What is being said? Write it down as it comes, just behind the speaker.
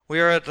We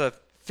are at the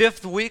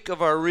 5th week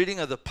of our reading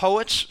of the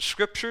Poets'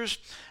 Scriptures.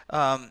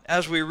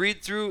 As we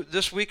read through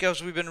this week,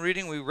 as we've been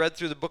reading, we read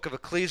through the book of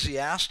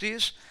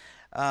Ecclesiastes.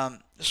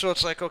 So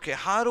it's like, okay,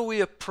 how do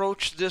we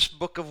approach this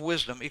book of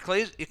wisdom?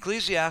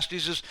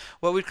 Ecclesiastes is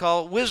what we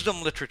call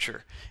wisdom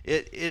literature.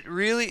 It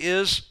really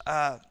is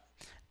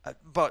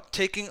about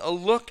taking a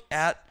look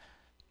at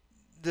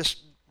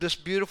this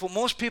beautiful.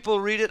 Most people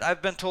read it,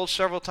 I've been told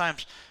several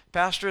times,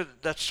 Pastor,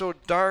 that's so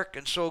dark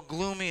and so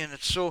gloomy and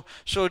it's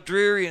so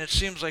dreary and it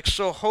seems like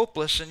so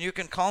hopeless, and you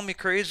can call me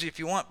crazy if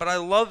you want, but I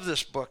love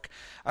this book.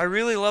 I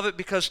really love it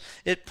because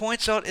it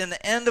points out, in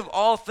the end of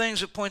all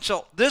things, it points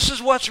out this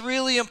is what's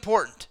really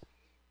important.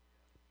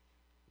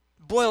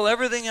 Boil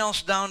everything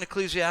else down,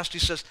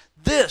 Ecclesiastes says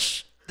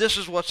this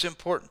is what's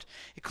important.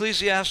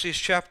 Ecclesiastes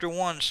chapter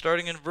 1,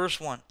 starting in verse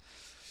 1.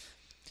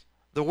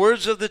 The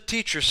words of the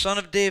teacher, son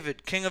of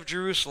David, king of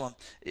Jerusalem.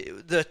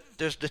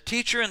 There's the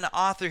teacher and the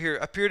author here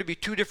appear to be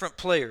two different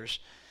players.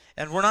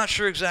 And we're not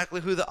sure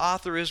exactly who the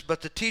author is,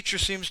 but the teacher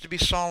seems to be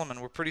Solomon.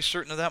 We're pretty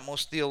certain of that.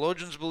 Most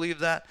theologians believe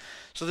that.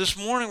 So this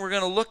morning we're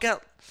going to look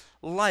at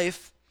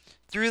life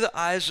through the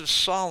eyes of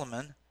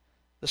Solomon,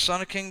 the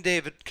son of King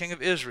David, king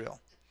of Israel.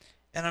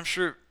 And I'm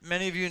sure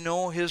many of you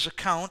know his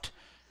account,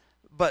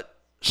 but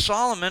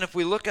Solomon, if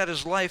we look at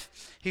his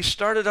life, he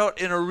started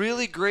out in a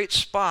really great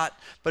spot,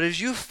 but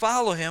as you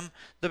follow him,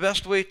 the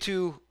best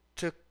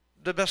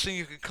thing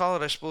you could call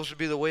it, I suppose, would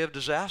be the way of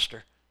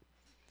disaster.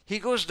 He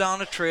goes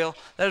down a trail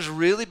that is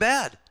really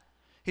bad.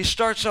 He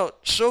starts out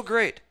so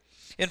great.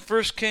 In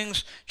 1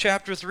 Kings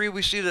chapter 3,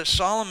 we see that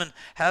Solomon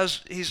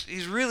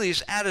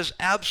he's at his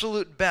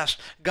absolute best.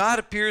 God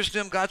appears to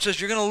him. God says,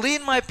 you're going to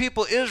lead my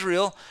people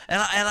Israel,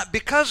 and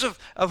because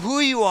of who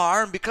you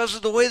are and because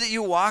of the way that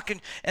you walk,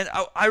 and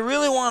I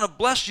really want to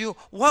bless you.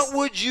 What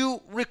would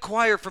you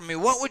require from me?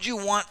 What would you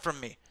want from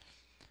me?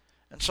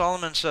 And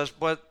Solomon says,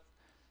 but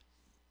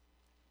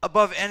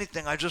above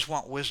anything, I just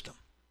want wisdom.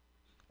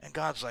 And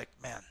God's like,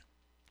 man,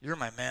 you're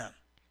my man.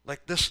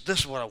 Like this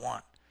is what I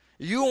want.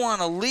 You want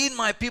to lead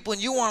my people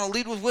and you want to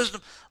lead with wisdom.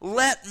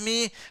 Let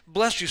me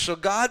bless you. So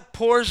God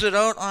pours it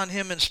out on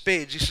him in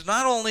spades. He says,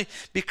 not only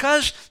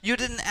because you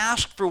didn't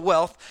ask for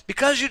wealth,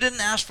 because you didn't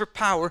ask for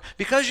power,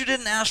 because you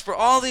didn't ask for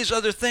all these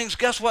other things,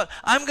 guess what?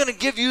 I'm going to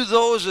give you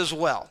those as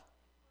well.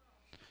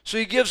 So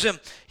he gives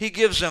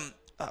him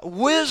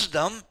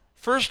wisdom,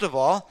 first of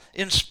all,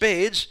 in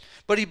spades,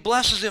 but he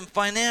blesses him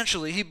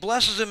financially. He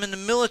blesses him in the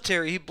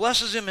military. He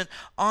blesses him in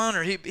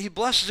honor. He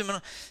blesses him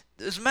in...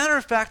 As a matter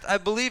of fact, I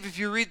believe if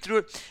you read through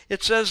it,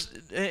 it says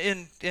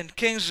in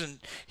Kings, and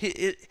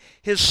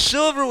his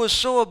silver was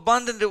so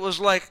abundant it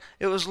was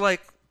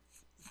like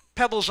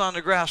pebbles on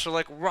the grass or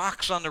like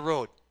rocks on the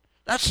road.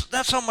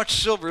 That's how much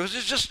silver it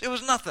was. It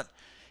was nothing.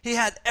 He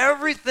had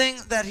everything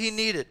that he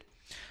needed.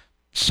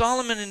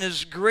 Solomon, in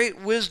his great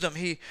wisdom,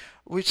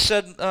 we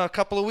said a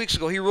couple of weeks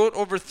ago, he wrote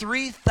over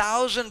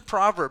 3,000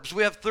 proverbs.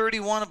 We have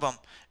 31 of them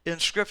in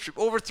Scripture,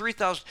 over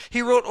 3,000.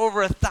 He wrote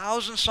over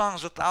 1,000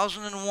 songs,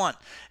 1,001.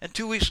 And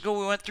 2 weeks ago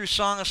we went through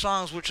Song of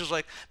Songs, which is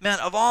like, man,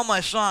 of all my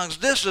songs,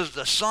 this is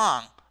the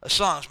song of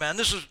songs, man.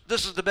 This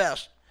is the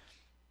best.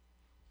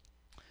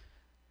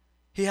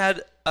 He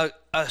had a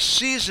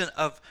season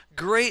of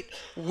great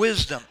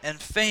wisdom and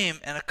fame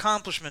and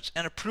accomplishments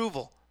and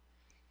approval.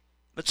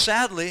 But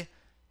sadly,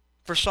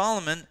 for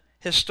Solomon,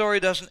 his story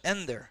doesn't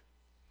end there.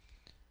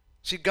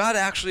 See, God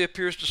actually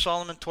appears to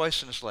Solomon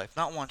twice in his life,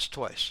 not once,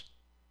 twice.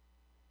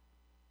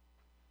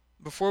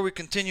 Before we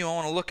continue, I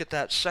want to look at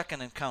that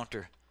second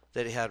encounter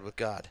that he had with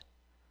God.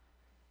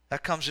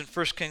 That comes in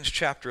 1 Kings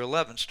chapter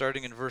 11,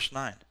 starting in verse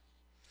 9.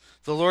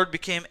 The Lord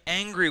became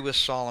angry with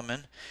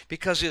Solomon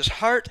because his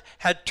heart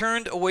had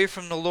turned away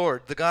from the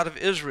Lord, the God of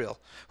Israel,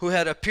 who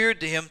had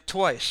appeared to him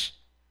twice.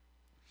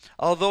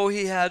 Although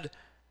he had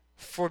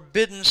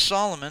forbidden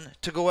Solomon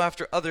to go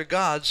after other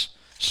gods,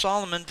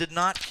 Solomon did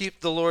not keep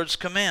the Lord's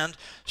command.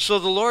 So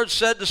the Lord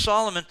said to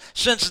Solomon,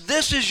 since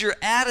this is your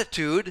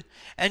attitude,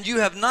 and you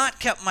have not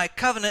kept my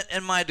covenant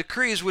and my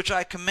decrees which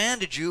I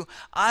commanded you,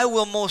 I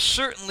will most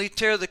certainly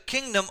tear the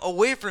kingdom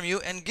away from you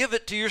and give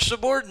it to your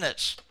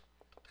subordinates.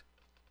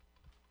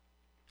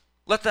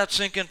 Let that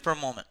sink in for a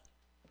moment.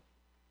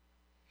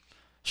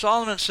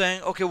 Solomon's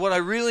saying, okay, what I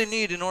really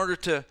need in order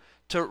to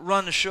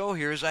run the show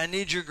here is I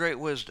need your great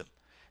wisdom.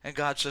 And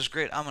God says,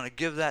 great, I'm going to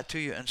give that to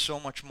you and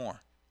so much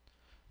more.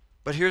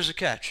 But here's the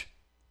catch.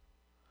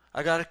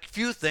 I got a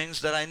few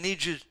things that I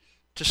need you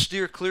to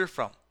steer clear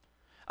from.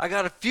 I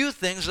got a few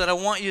things that I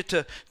want you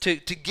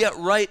to get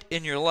right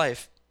in your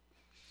life.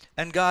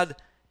 And God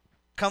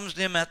comes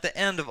to him at the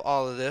end of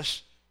all of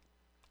this,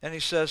 and he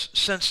says,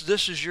 since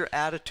this is your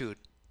attitude.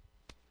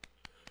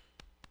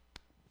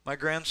 My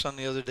grandson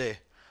the other day,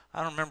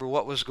 I don't remember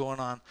what was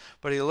going on,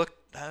 but he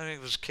looked, I think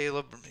it was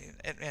Caleb,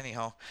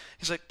 anyhow.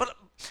 He's like, but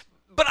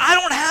I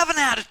don't have an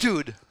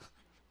attitude.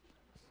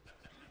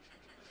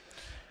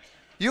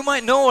 You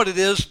might know what it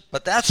is,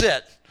 but that's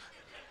it.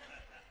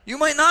 You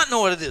might not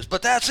know what it is,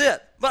 but that's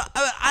it. But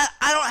I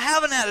don't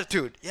have an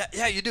attitude.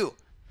 Yeah, you do.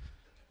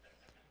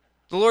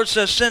 The Lord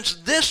says, since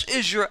this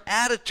is your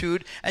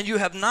attitude and you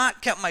have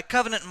not kept my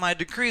covenant and my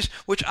decrees,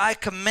 which I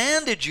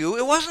commanded you,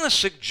 it wasn't a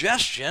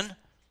suggestion.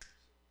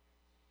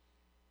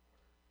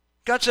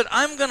 God said,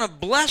 I'm going to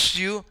bless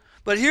you,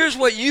 but here's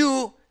what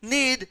you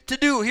need to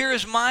do. Here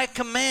is my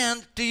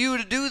command to you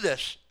to do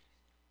this.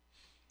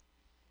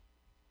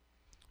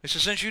 He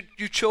says, since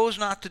you chose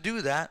not to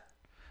do that,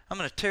 I'm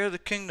going to tear the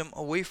kingdom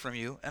away from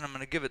you, and I'm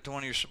going to give it to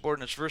one of your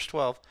subordinates. Verse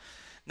 12,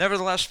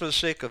 nevertheless, for the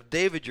sake of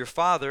David, your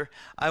father,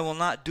 I will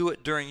not do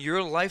it during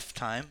your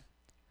lifetime.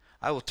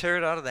 I will tear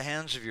it out of the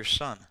hands of your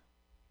son.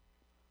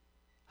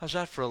 How's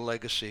that for a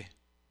legacy?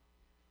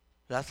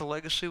 Is that the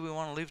legacy we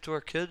want to leave to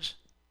our kids?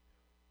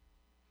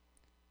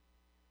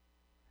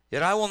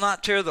 Yet I will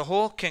not tear the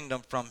whole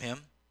kingdom from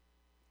him,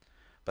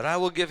 but I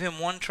will give him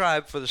one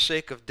tribe for the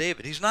sake of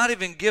David. He's not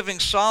even giving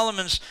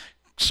Solomon's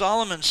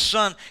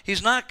son,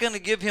 he's not going to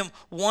give him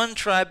one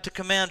tribe to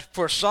command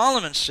for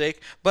Solomon's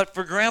sake, but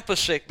for Grandpa's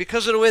sake.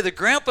 Because of the way that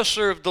Grandpa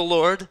served the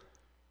Lord,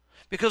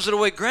 because of the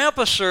way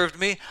Grandpa served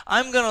me,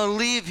 I'm going to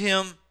leave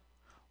him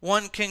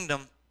one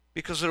kingdom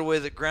because of the way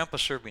that Grandpa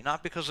served me.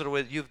 Not because of the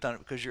way that you've done it,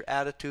 because your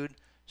attitude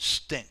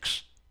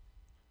stinks.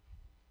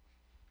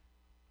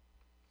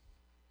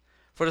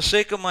 For the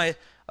sake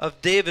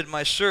of David,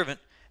 my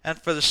servant,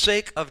 and for the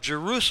sake of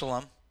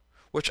Jerusalem,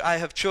 which I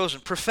have chosen.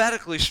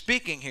 Prophetically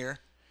speaking here,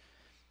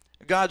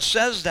 God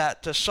says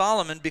that to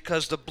Solomon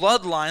because the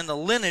bloodline, the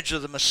lineage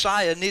of the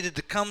Messiah needed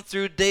to come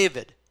through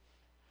David.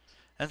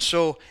 And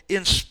so,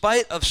 in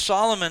spite of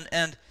Solomon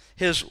and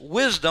his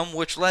wisdom,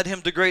 which led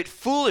him to great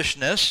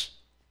foolishness,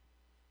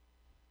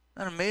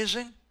 isn't that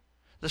amazing?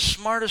 The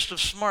smartest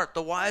of smart,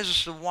 the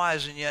wisest of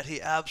wise, and yet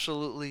he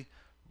absolutely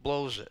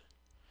blows it.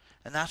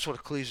 And that's what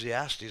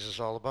Ecclesiastes is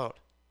all about.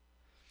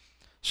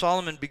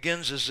 Solomon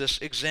begins as this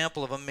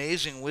example of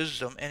amazing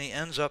wisdom, and he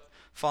ends up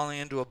falling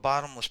into a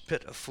bottomless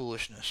pit of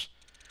foolishness.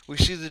 We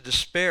see the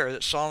despair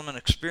that Solomon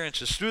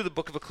experiences through the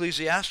book of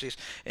Ecclesiastes.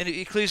 In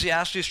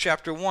Ecclesiastes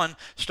chapter 1,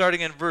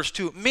 starting in verse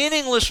 2,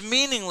 meaningless,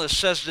 meaningless,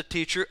 says the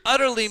teacher,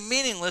 utterly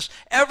meaningless.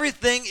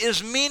 Everything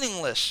is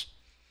meaningless.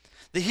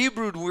 The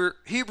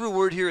Hebrew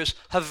word here is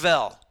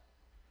havel.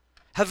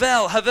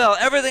 Havel, havel,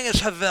 everything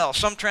is havel.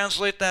 Some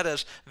translate that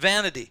as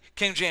vanity.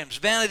 King James,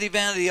 vanity,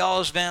 vanity,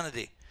 all is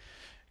vanity.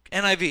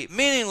 NIV,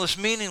 meaningless,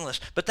 meaningless.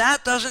 But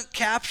that doesn't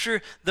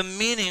capture the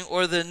meaning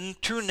or the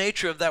true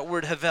nature of that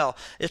word havel.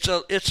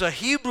 It's a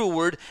Hebrew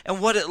word, and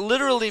what it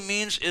literally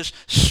means is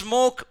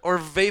smoke or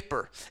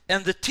vapor.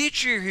 And the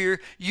teacher here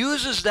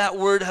uses that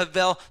word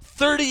havel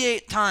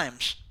 38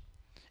 times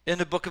in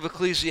the book of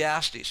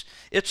Ecclesiastes.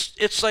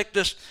 It's like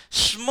this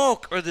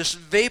smoke or this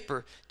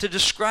vapor to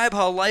describe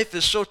how life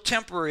is so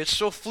temporary, it's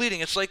so fleeting.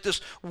 It's like this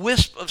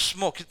wisp of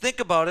smoke. You think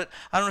about it,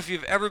 I don't know if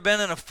you've ever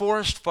been in a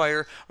forest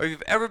fire or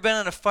you've ever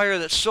been in a fire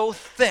that's so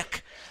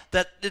thick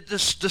that the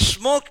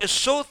smoke is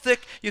so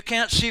thick you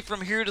can't see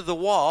from here to the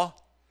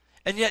wall,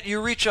 and yet you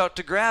reach out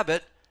to grab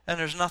it and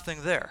there's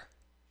nothing there.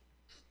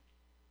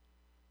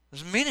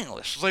 It's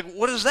meaningless. It's like,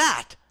 what is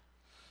that?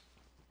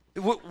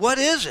 What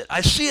is it?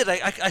 I see it.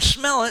 I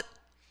smell it.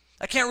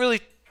 I can't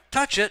really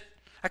touch it.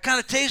 I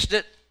kind of taste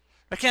it.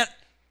 I can't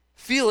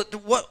feel it.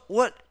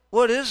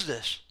 What is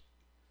this?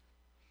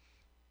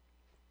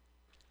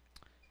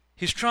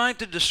 He's trying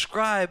to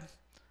describe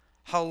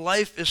how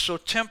life is so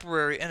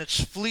temporary and it's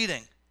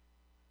fleeting.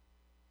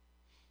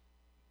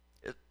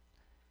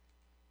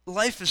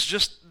 Life is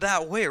just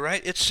that way,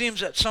 right? It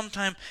seems that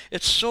sometimes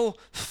it's so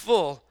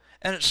full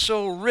and it's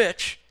so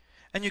rich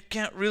and you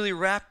can't really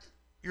wrap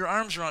your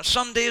arms around it.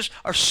 Some days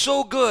are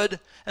so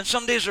good and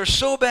some days are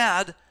so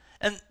bad,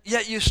 and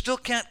yet you still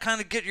can't kind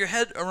of get your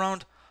head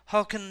around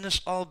how can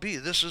this all be?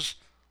 This is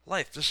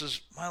life. This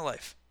is my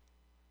life.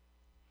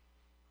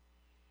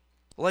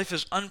 Life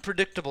is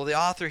unpredictable. The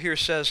author here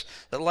says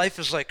that life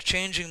is like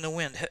chasing the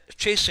wind,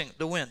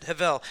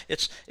 havel.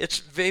 It's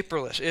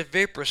vaporless.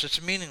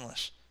 It's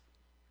meaningless.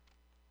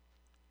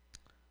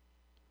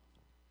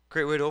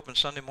 Great way to open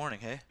Sunday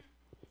morning, hey?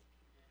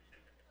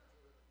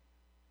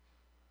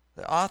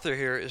 The author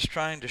here is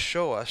trying to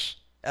show us,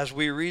 as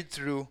we read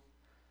through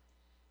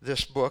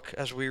this book,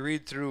 as we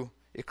read through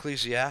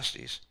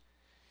Ecclesiastes,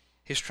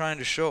 he's trying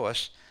to show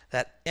us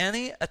that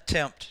any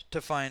attempt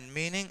to find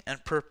meaning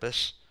and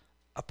purpose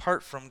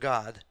apart from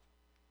God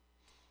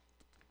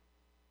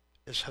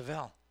is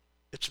havel.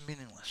 It's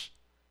meaningless.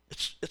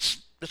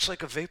 It's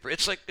like a vapor.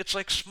 It's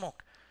like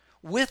smoke.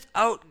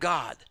 Without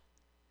God,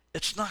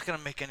 it's not going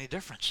to make any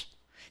difference.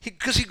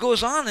 Because he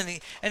goes on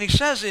and he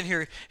says in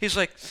here, he's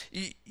like,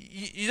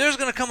 there's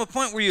going to come a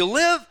point where you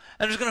live,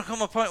 and there's going to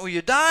come a point where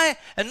you die,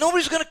 and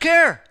nobody's going to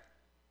care.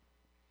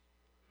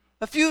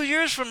 A few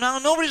years from now,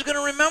 nobody's going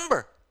to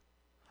remember.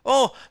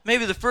 Oh,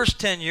 maybe the first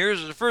 10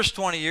 years or the first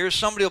 20 years,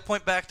 somebody will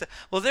point back to,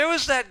 well, there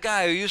was that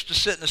guy who used to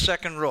sit in the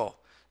second row.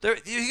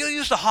 He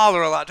used to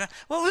holler a lot.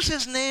 What was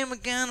his name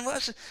again?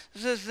 Was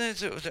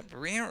it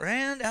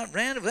Rand? I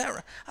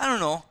don't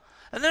know.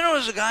 And then there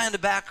was a guy in the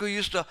back who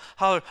used to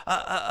holler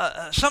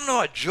something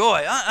about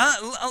joy,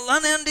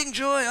 unending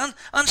joy,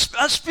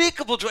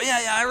 unspeakable joy.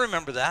 Yeah, I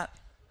remember that.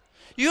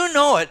 You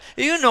know it.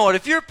 You know it.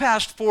 If you're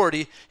past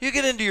 40, you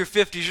get into your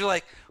 50s, you're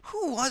like,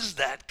 who was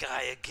that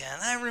guy again?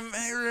 I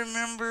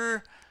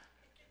remember.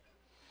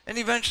 And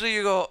eventually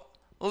you go,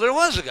 well, there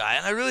was a guy,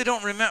 and I really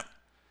don't remember.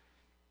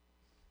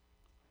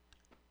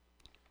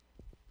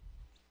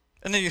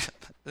 And then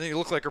you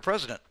look like our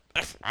president.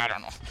 I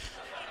don't know.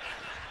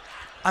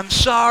 I'm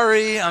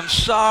sorry.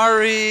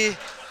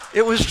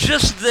 It was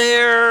just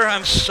there.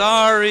 I'm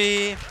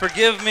sorry.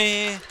 Forgive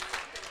me.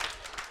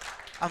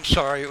 I'm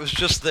sorry. It was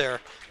just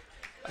there.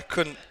 I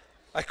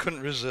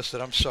couldn't resist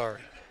it. I'm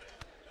sorry.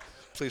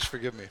 Please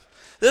forgive me.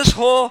 This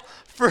whole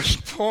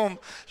first poem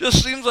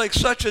just seems like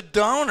such a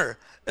downer.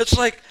 It's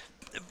like,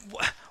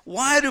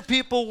 why do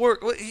people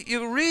work?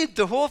 You read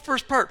the whole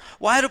first part.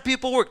 Why do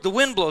people work? The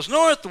wind blows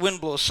north, the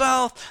wind blows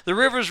south. The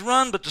rivers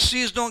run, but the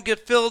seas don't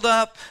get filled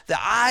up. The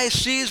eye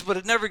sees, but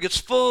it never gets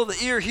full.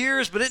 The ear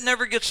hears, but it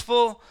never gets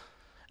full.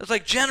 It's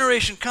like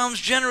generation comes,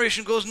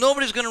 generation goes.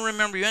 Nobody's going to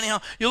remember you anyhow.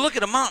 You look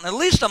at a mountain, at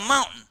least a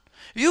mountain.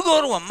 If you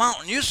go to a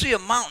mountain, you see a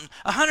mountain.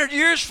 100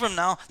 years from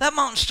now, that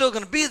mountain's still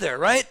going to be there,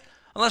 right?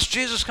 Unless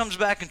Jesus comes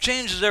back and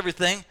changes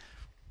everything,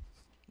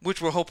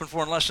 which we're hoping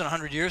for in less than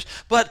 100 years.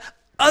 But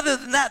other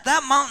than that,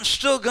 that mountain's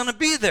still going to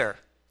be there.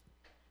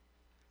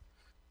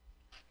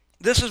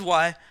 This is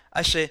why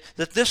I say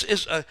that this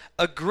is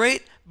a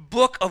great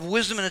book of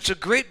wisdom, and it's a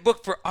great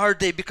book for our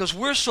day because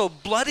we're so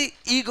bloody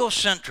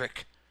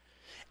egocentric.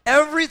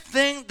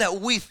 Everything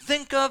that we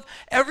think of,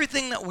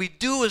 everything that we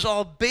do is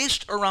all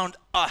based around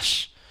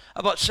us,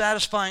 about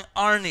satisfying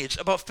our needs,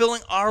 about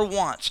filling our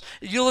wants.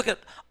 You look at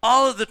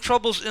all of the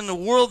troubles in the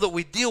world that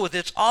we deal with,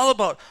 it's all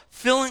about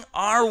filling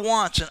our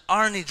wants and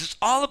our needs. It's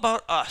all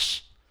about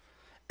us.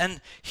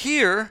 And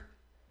here,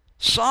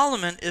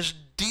 Solomon is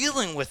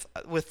dealing with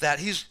that.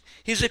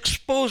 He's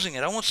exposing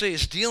it. I won't say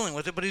he's dealing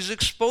with it, but he's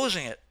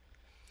exposing it.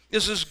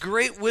 This is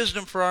great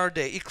wisdom for our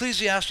day.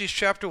 Ecclesiastes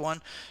chapter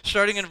 1,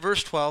 starting in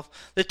verse 12.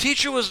 The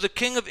teacher was the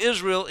king of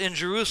Israel in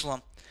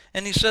Jerusalem.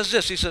 And he says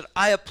this. He said,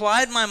 I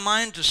applied my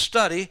mind to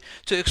study,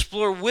 to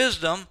explore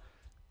wisdom,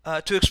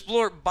 to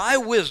explore by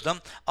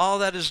wisdom all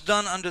that is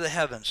done under the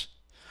heavens.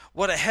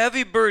 What a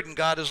heavy burden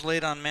God has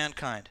laid on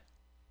mankind.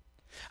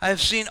 I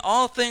have seen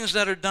all things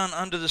that are done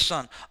under the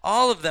sun.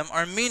 All of them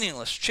are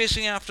meaningless,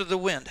 chasing after the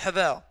wind.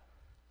 Havel.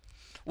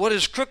 What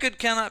is crooked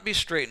cannot be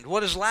straightened.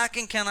 What is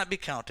lacking cannot be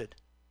counted.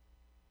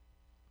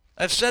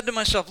 I've said to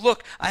myself,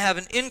 look, I have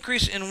an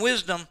increase in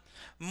wisdom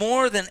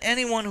more than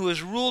anyone who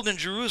has ruled in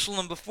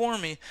Jerusalem before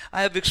me.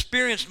 I have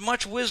experienced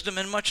much wisdom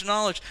and much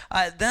knowledge.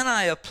 Then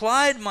I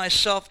applied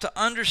myself to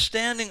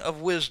understanding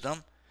of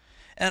wisdom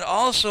and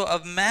also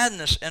of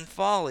madness and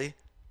folly.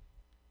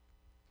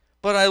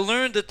 But I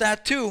learned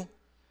that too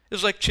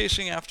is like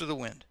chasing after the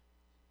wind.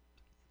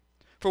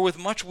 For with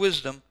much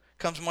wisdom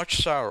comes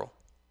much sorrow.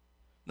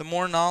 The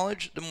more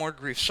knowledge, the more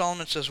grief.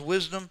 Solomon says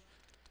wisdom,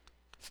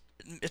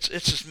 it's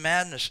just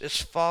madness,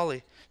 it's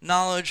folly.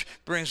 Knowledge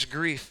brings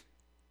grief.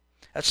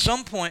 At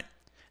some point,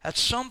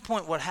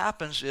 what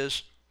happens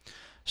is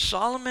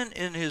Solomon,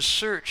 in his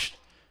search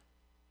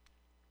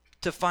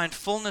to find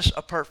fullness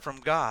apart from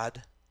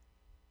God,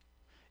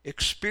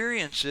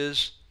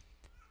 experiences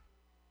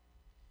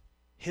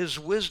his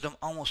wisdom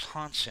almost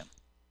haunts him.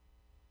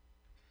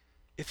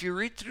 If you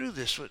read through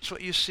this, it's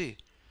what you see.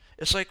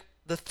 It's like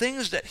the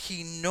things that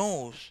he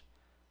knows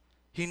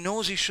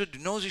he should do,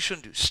 knows he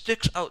shouldn't do,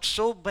 sticks out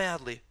so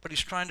badly, but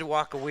he's trying to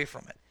walk away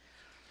from it.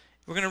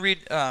 We're going to read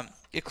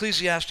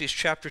Ecclesiastes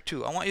chapter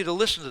 2. I want you to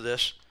listen to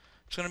this.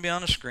 It's going to be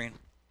on the screen.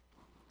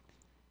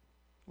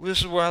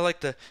 This is where I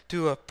like to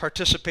do a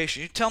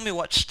participation. You tell me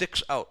what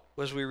sticks out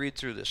as we read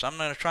through this. I'm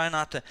going to try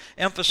not to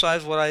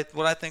emphasize what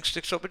I think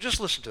sticks out, but just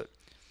listen to it.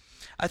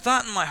 I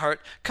thought in my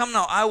heart, come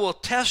now, I will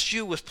test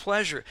you with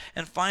pleasure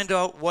and find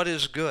out what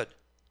is good.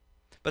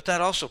 But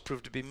that also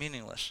proved to be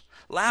meaningless.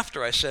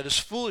 Laughter, I said, is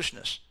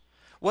foolishness.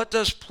 What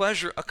does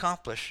pleasure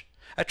accomplish?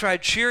 I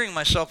tried cheering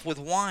myself with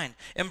wine,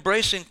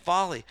 embracing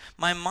folly,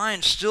 my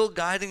mind still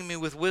guiding me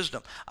with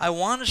wisdom. I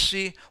want to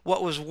see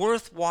what was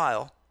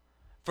worthwhile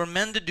for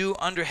men to do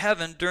under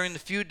heaven during the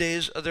few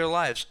days of their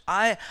lives.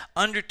 I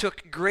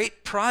undertook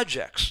great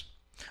projects.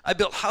 I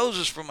built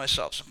houses for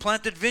myself and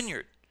planted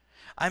vineyard.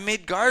 I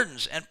made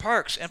gardens and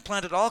parks and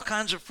planted all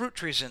kinds of fruit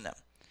trees in them.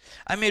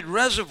 I made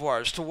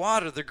reservoirs to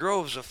water the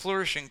groves of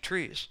flourishing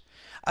trees.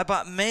 I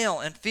bought male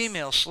and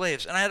female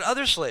slaves, and I had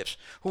other slaves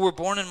who were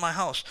born in my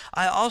house.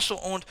 I also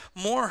owned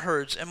more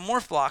herds and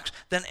more flocks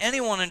than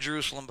anyone in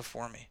Jerusalem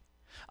before me.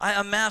 I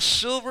amassed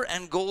silver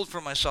and gold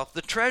for myself,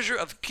 the treasure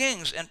of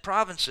kings and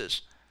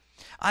provinces.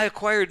 I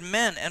acquired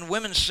men and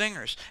women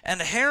singers,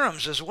 and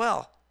harems as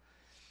well,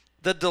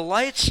 the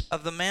delights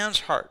of the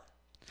man's heart.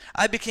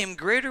 I became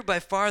greater by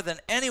far than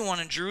anyone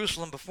in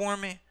Jerusalem before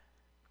me.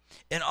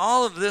 In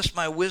all of this,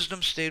 my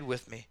wisdom stayed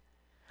with me.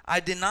 I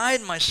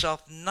denied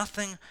myself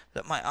nothing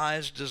that my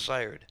eyes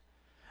desired.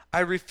 I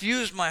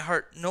refused my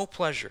heart no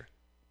pleasure.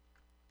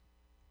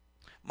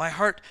 My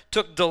heart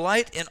took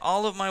delight in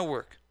all of my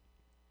work.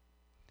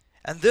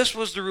 And this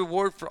was the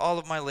reward for all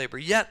of my labor.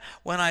 Yet,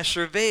 when I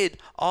surveyed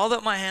all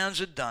that my hands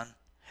had done,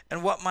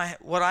 and what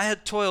I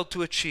had toiled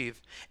to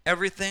achieve,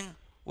 everything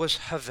was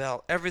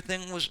havel.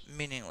 Everything was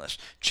meaningless.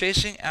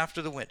 Chasing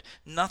after the wind.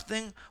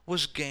 Nothing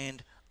was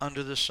gained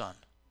under the sun.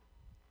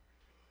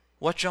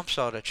 What jumps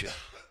out at you?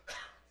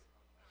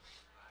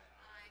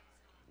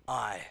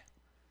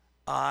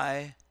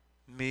 I,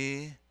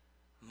 me,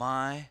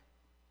 my.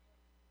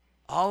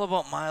 All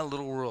about my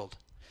little world.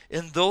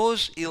 In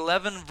those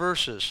 11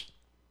 verses,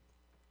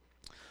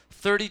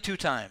 32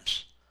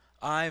 times,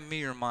 I,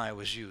 me, or my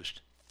was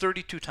used.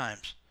 32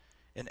 times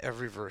in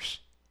every verse.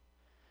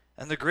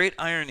 And the great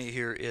irony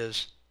here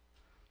is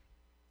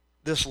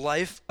this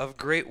life of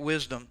great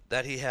wisdom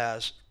that he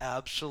has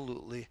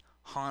absolutely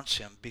haunts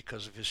him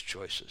because of his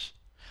choices.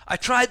 I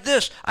tried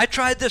this.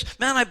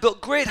 Man, I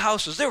built great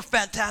houses. They were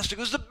fantastic.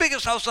 It was the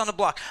biggest house on the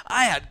block.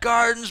 I had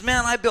gardens.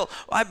 Man, I built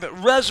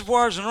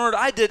reservoirs in order.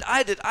 I did,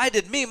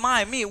 me,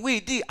 my, me,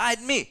 we, me. I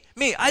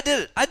did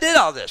it. I did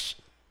all this.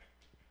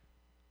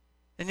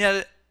 And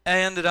yet I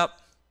ended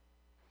up,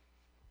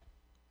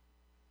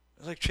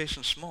 it's like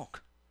chasing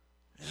smoke.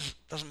 It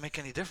just doesn't make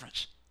any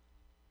difference.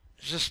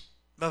 It's just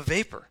a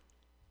vapor.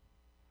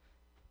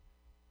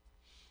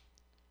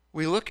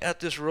 We look at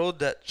this road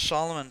that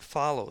Solomon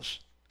follows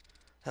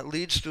that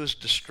leads to his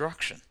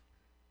destruction.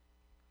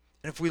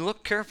 And if we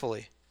look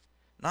carefully,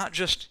 not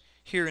just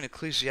here in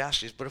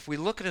Ecclesiastes, but if we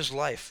look at his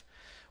life,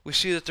 we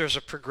see that there's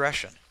a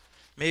progression.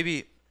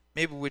 Maybe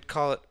we'd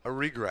call it a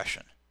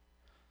regression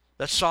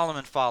that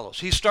Solomon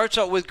follows. He starts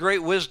out with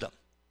great wisdom.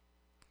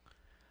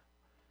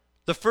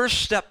 The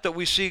first step that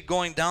we see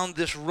going down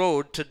this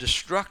road to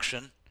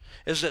destruction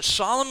is that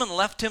Solomon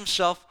left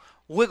himself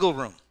wiggle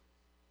room.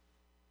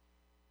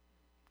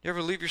 You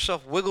ever leave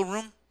yourself wiggle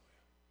room?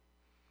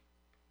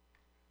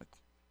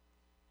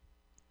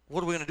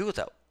 What are we going to do with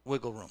that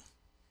wiggle room?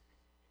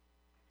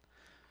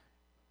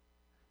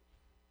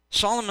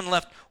 Solomon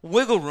left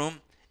wiggle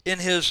room in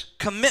his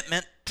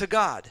commitment to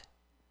God.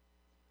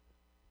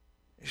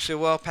 You say,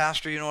 well,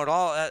 Pastor, you know what,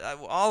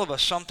 all of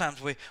us,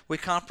 sometimes we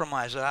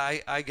compromise.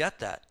 I get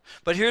that.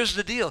 But here's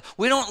the deal.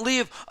 We don't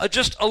leave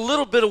just a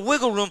little bit of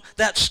wiggle room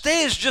that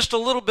stays just a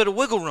little bit of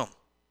wiggle room.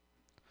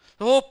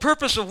 The whole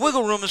purpose of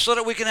wiggle room is so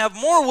that we can have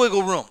more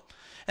wiggle room.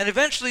 And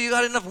eventually you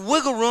got enough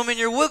wiggle room in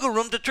your wiggle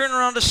room to turn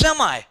around a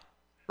semi,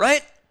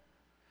 right?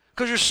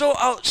 Because you're so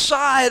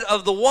outside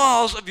of the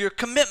walls of your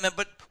commitment.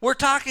 But we're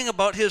talking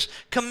about his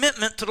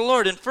commitment to the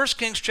Lord. In 1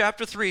 Kings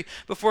chapter 3,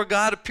 before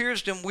God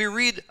appears to him, we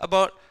read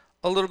about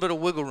a little bit of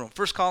wiggle room.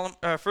 1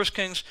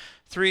 Kings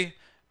 3,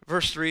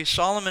 verse 3,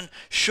 Solomon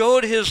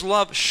showed his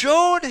love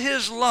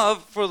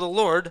for the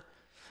Lord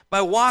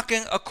by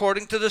walking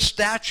according to the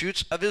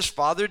statutes of his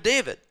father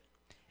David,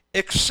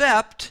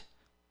 except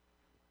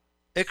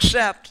that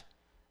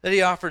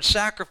he offered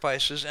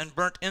sacrifices and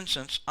burnt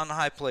incense on the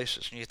high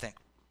places. And you think,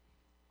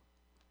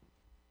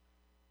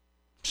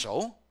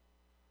 so?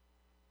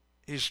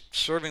 He's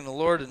serving the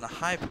Lord in the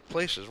high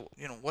places.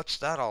 You know, what's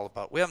that all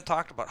about? We haven't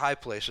talked about high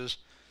places.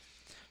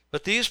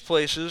 But these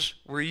places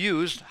were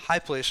used, high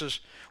places,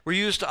 were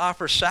used to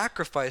offer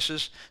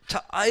sacrifices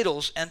to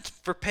idols and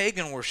for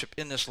pagan worship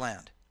in this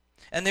land.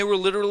 And they were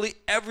literally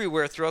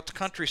everywhere throughout the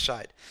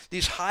countryside.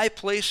 These high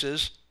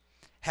places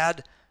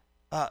had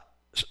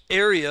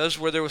areas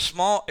where there were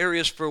small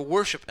areas for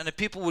worship, and the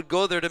people would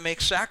go there to make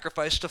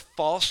sacrifice to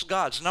false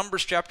gods.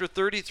 Numbers chapter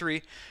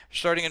 33,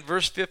 starting in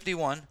verse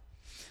 51.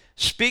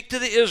 Speak to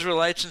the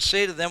Israelites and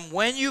say to them,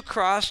 when you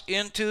cross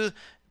into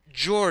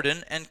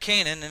Jordan and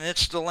Canaan, and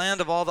it's the land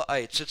of all the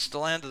ites. It's the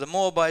land of the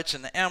Moabites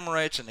and the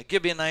Amorites and the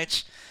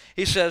Gibeonites.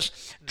 He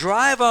says,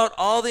 drive out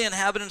all the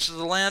inhabitants of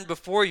the land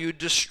before you,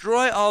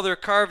 destroy all their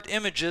carved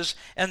images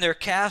and their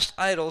cast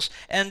idols,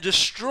 and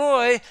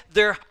destroy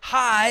their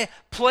high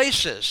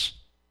places.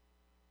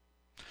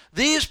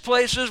 These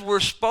places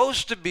were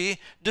supposed to be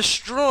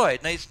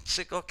destroyed. Now you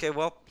think, okay,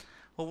 well,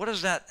 what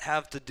does that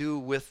have to do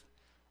with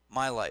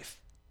my life?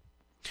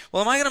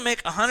 Well, am I going to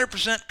make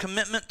 100%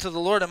 commitment to the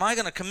Lord? Am I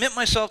going to commit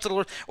myself to the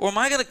Lord? Or am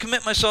I going to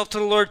commit myself to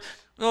the Lord,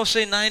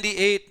 say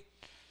 98,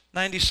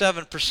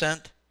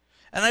 97%?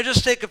 And I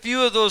just take a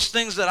few of those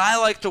things that I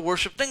like to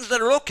worship, things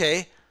that are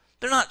okay.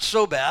 They're not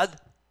so bad.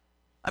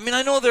 I mean,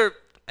 I know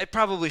I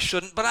probably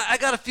shouldn't, but I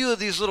got a few of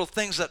these little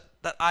things that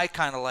I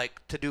kind of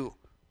like to do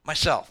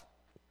myself.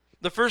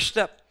 The first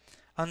step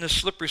on this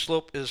slippery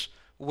slope is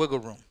wiggle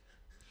room.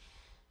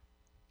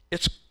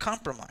 It's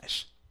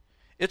compromise.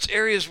 It's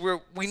areas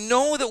where we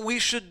know that we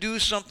should do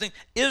something.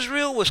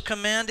 Israel was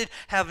commanded,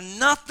 have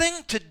nothing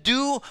to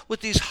do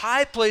with these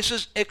high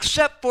places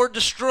except for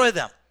destroy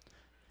them.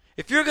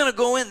 If you're going to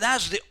go in,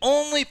 that's the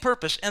only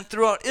purpose. And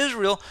throughout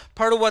Israel,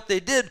 part of what they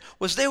did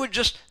was they would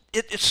just,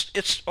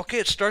 it's okay,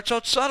 it starts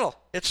out subtle.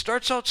 It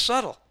starts out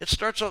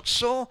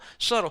so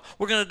subtle.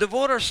 We're going to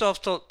devote ourselves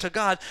to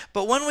God.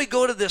 But when we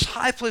go to this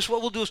high place,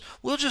 what we'll do is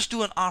we'll just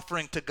do an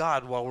offering to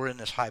God while we're in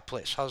this high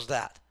place. How's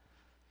that?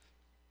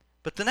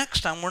 But the next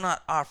time we're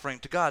not offering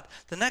to God.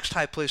 The next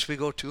high place we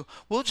go to,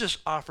 we'll just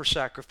offer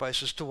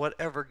sacrifices to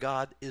whatever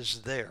God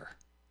is there.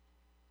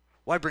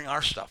 Why bring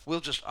our stuff? We'll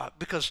just,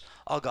 because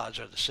all gods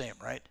are the same,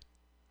 right?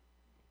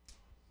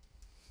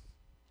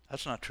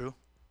 That's not true.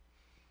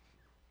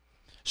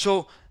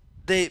 So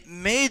they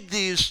made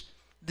these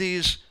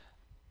these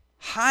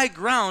high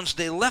grounds,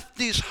 they left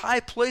these high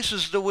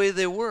places the way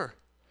they were.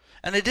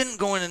 And they didn't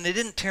go in and they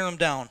didn't tear them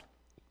down.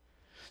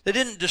 They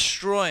didn't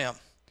destroy them.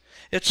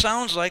 It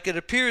sounds like, it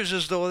appears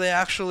as though they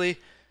actually,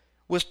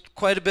 with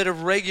quite a bit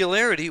of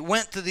regularity,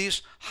 went to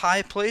these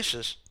high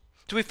places.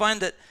 So we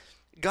find that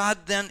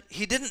God then,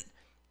 he didn't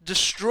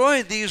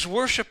destroy these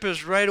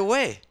worshipers right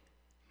away.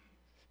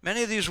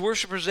 Many of these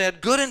worshipers, they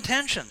had good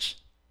intentions.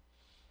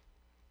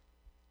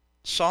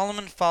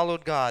 Solomon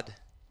followed God,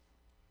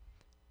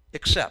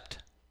 except.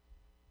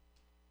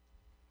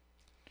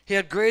 He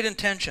had great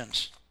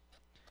intentions,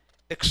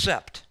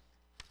 except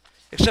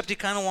he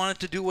kind of wanted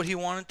to do what he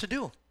wanted to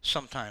do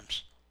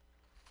sometimes.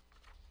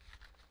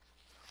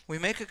 We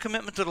make a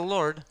commitment to the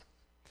Lord.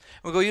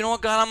 We go, you know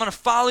what, God, I'm going to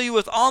follow you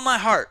with all my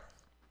heart,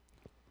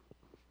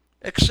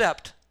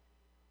 except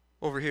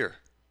over here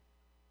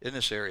in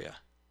this area.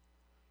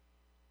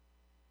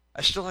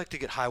 I still like to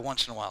get high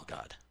once in a while,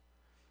 God.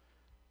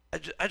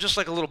 I just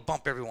like a little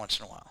bump every once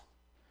in a while.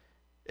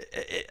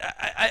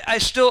 I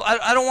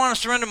don't want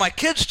to surrender my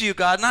kids to you,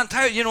 God. Not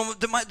entirely. You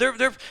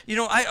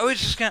know, I always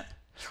just can't.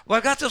 Well,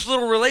 I got this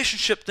little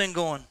relationship thing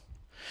going.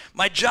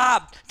 My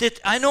job,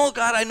 that I know,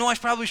 God, I know I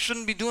probably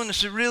shouldn't be doing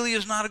this. It really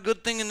is not a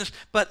good thing in this,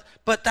 but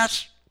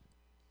that's,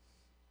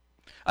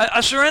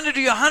 I surrender to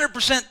you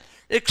 100%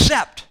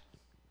 except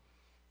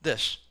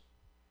this.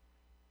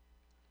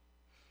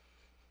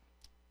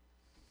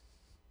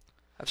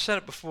 I've said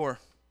it before.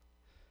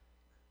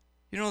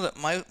 You know that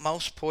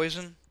mouse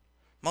poison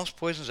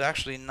is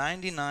actually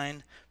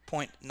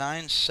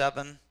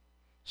 99.977,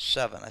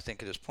 I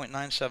think it is,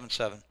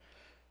 0.977%,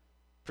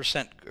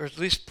 or at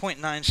least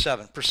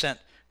 0.97%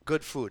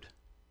 good food.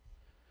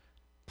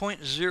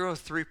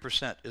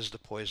 0.03% is the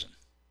poison.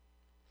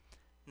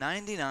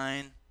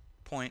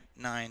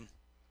 99.9,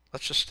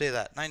 let's just say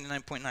that,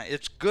 99.9.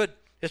 It's good,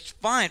 it's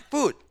fine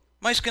food.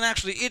 Mice can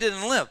actually eat it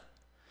and live.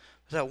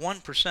 But that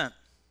 1%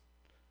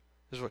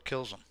 is what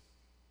kills them.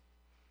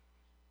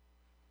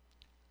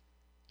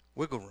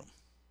 Wiggle room.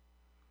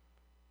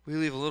 We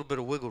leave a little bit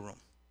of wiggle room.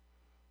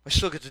 I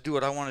still get to do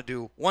what I want to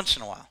do once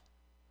in a while.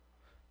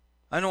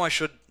 I know I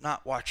should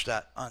not watch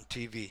that on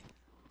TV,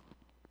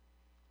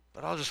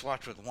 but I'll just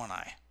watch with one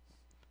eye.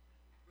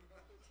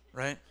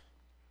 Right?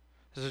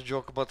 There's a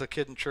joke about the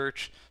kid in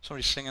church.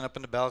 Somebody's singing up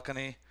in the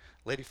balcony.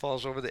 Lady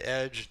falls over the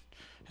edge.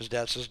 His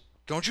dad says,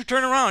 "Don't you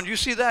turn around. You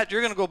see that,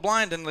 you're going to go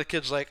blind." And the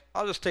kid's like,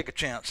 "I'll just take a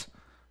chance.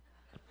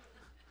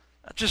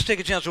 I'll just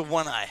take a chance with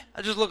one eye.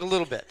 I'll just look a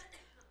little bit."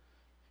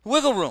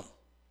 Wiggle room.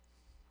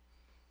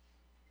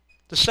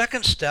 The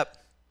second step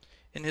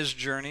in his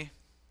journey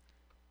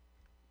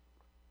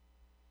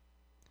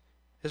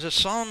is that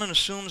Solomon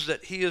assumes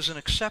that he is an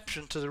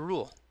exception to the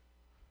rule.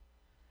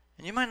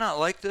 And you might not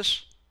like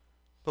this,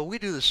 but we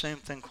do the same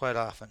thing quite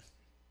often.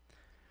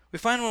 We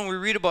find when we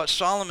read about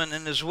Solomon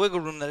and his wiggle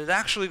room that it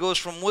actually goes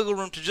from wiggle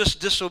room to just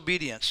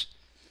disobedience.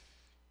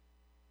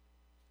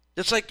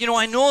 It's like,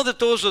 I know that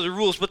those are the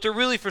rules, but they're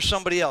really for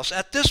somebody else.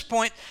 At this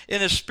point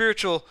in his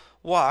spiritual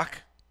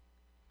walk,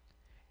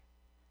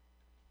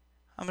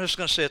 I'm just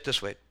going to say it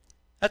this way.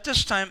 At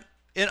this time,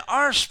 in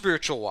our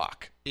spiritual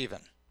walk,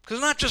 even, because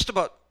it's not just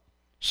about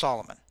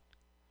Solomon,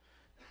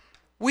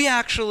 we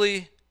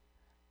don't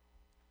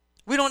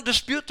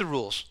dispute the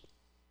rules.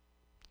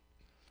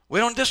 We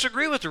don't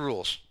disagree with the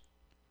rules.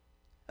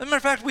 As a matter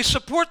of fact, we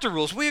support the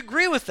rules. We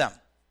agree with them.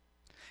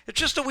 It's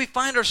just that we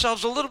find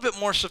ourselves a little bit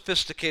more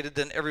sophisticated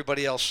than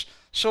everybody else.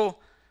 So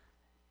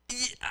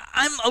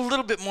I'm a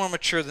little bit more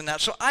mature than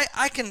that, so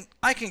I can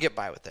get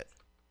by with it.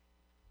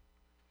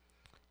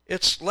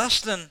 It's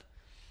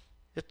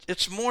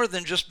more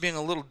than just being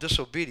a little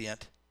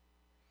disobedient.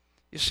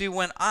 You see,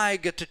 when I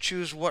get to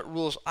choose what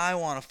rules I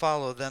want to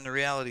follow, then the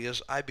reality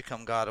is I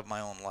become God of my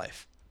own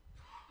life.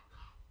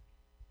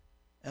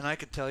 And I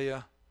can tell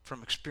you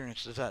from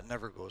experience that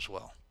never goes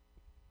well.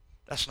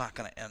 That's not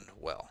going to end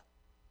well.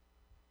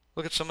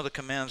 Look at some of the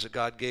commands that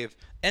God gave.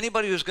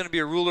 Anybody who's going to be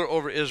a ruler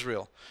over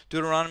Israel.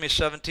 Deuteronomy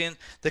 17.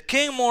 The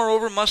king,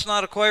 moreover, must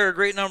not acquire a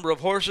great number of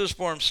horses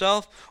for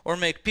himself, or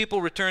make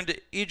people return to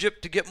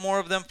Egypt to get more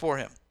of them for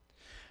him.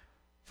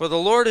 For the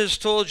Lord has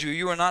told you,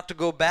 you are not to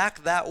go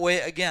back that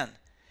way again.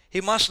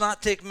 He must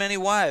not take many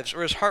wives,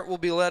 or his heart will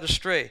be led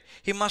astray.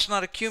 He must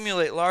not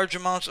accumulate large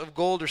amounts of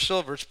gold or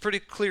silver. It's pretty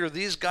clear.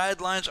 These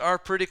guidelines are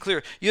pretty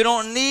clear. You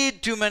don't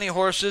need too many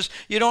horses.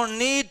 You don't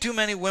need too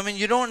many women.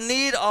 You don't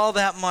need all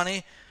that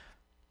money.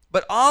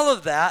 But all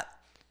of that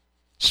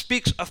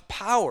speaks of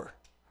power.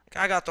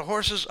 I got the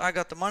horses, I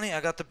got the money,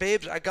 I got the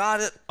babes, I got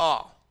it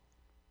all.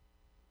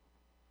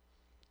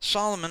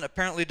 Solomon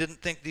apparently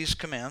didn't think these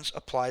commands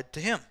applied to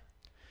him.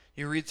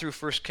 You read through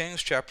 1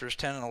 Kings chapters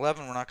 10 and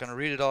 11. We're not going to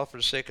read it all for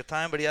the sake of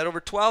time, but he had over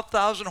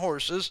 12,000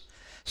 horses,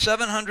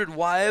 700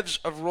 wives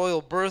of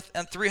royal birth,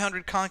 and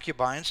 300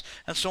 concubines,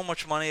 and so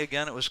much money.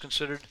 Again, it was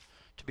considered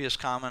to be as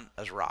common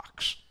as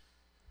rocks.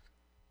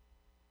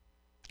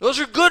 Those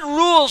are good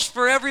rules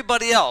for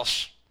everybody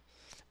else,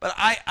 but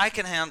I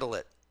can handle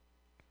it.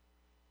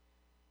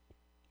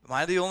 Am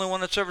I the only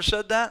one that's ever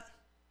said that?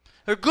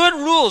 They're good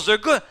rules, they're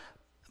good,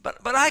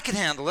 but I can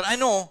handle it. I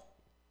know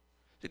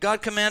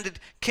God commanded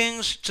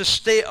kings to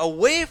stay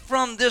away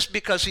from this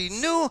because he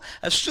knew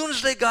as soon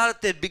as they got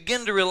it, they'd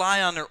begin to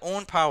rely on their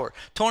own power.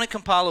 Tony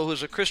Campolo,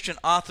 who's a Christian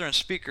author and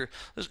speaker,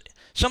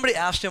 somebody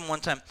asked him one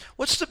time,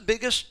 what's the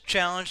biggest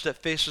challenge that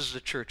faces the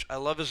church? I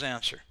love his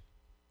answer.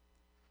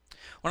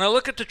 When I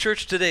look at the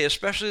church today,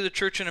 especially the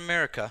church in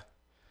America,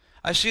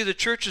 I see the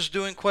church is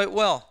doing quite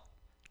well.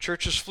 The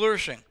church is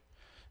flourishing.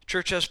 The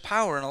church has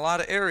power in a lot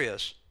of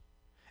areas.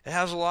 It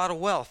has a lot of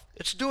wealth.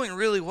 It's doing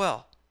really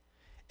well.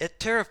 It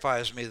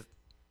terrifies me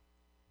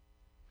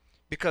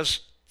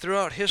because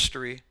throughout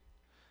history,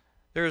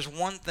 there is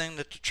one thing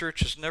that the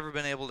church has never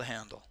been able to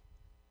handle: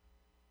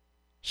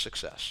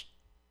 success.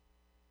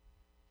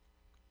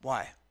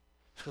 Why?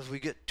 Because we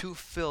get too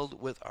filled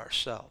with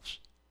ourselves.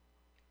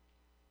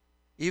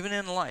 Even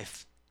in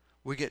life,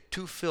 we get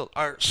too filled.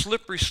 Our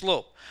slippery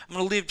slope. I'm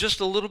going to leave just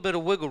a little bit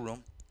of wiggle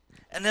room.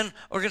 And then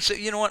we're going to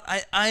say, you know what,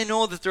 I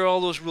know that there are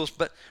all those rules,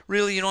 but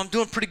really, I'm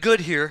doing pretty good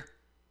here.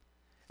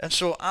 And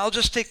so I'll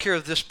just take care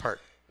of this part.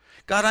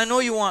 God, I know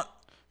you want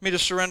me to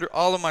surrender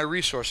all of my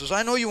resources.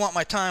 I know you want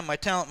my time, my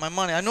talent, my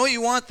money. I know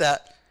you want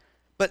that.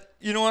 But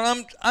you know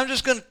what? I'm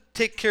just going to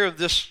take care of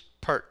this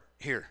part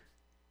here.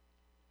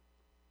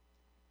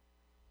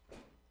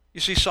 You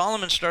see,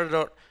 Solomon started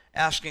out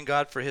asking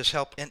God for his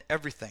help in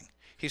everything.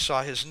 He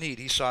saw his need.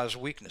 He saw his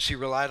weakness. He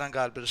relied on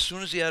God. But as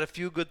soon as he had a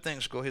few good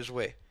things go his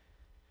way,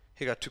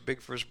 he got too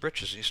big for his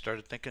britches. And he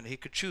started thinking he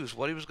could choose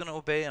what he was going to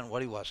obey and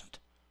what he wasn't.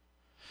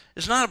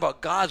 It's not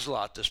about God's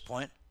law at this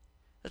point.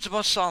 It's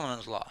about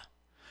Solomon's law.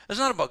 It's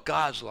not about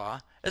God's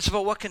law. It's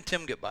about what can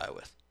Tim get by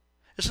with.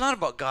 It's not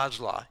about God's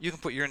law. You can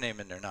put your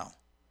name in there now.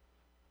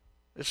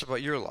 It's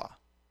about your law.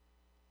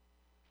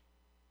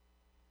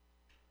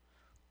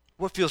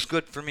 What feels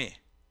good for me?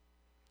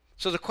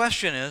 So the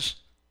question is,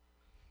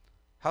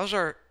 how's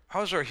our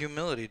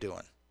humility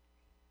doing?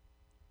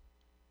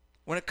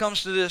 When it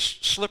comes to this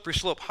slippery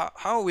slope, how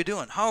are we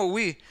doing? How are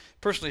we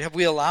personally? Have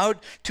we allowed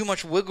too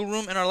much wiggle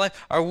room in our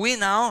life? Are we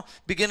now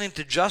beginning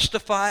to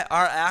justify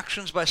our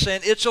actions by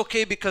saying, it's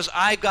okay because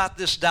I got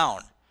this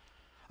down?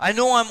 I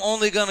know I'm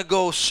only going to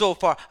go so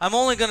far. I'm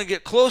only going to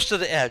get close to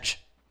the edge.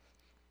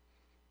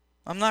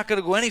 I'm not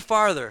going to go any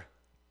farther.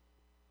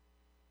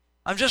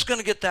 I'm just going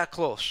to get that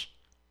close.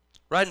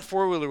 Riding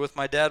four-wheeler with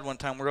my dad one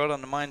time, we were out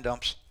on the mine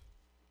dumps.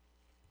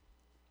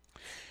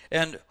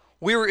 And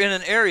we were in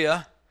an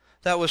area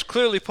that was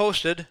clearly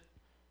posted,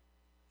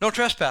 no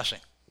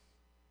trespassing.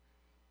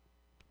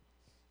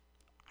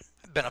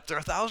 I've been up there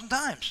 1,000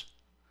 times.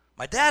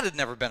 My dad had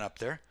never been up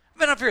there. I've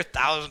been up here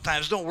 1,000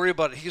 times. Don't worry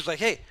about it. He's like,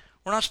 hey,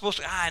 we're not supposed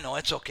to. I know,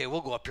 it's okay.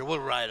 We'll go up here. We'll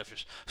ride up here.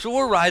 So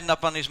we're riding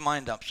up on these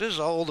mine dumps. This is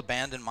old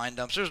abandoned mine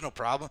dumps. There's no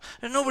problem.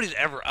 And nobody's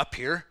ever up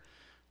here.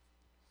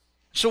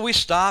 So we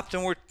stopped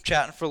and we're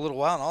chatting for a little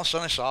while, and all of a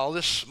sudden I saw all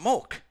this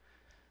smoke.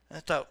 And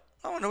I thought,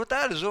 I wonder what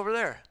that is over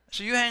there.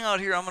 So you hang out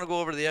here. I'm going to go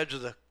over to the edge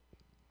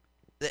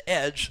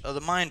of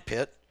the mine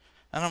pit,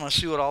 and I'm going to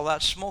see what all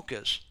that smoke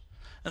is.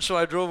 And so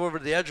I drove over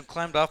to the edge and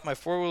climbed off my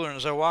four-wheeler, and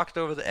as I walked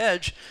over the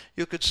edge,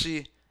 you could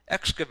see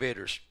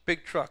excavators,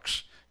 big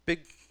trucks,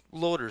 big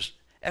loaders,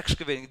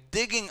 excavating,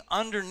 digging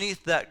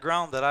underneath that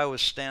ground that I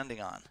was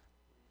standing on.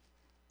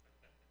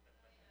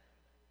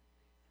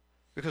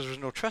 Because there's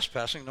no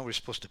trespassing, nobody's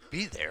supposed to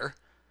be there.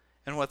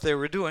 And what they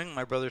were doing,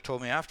 my brother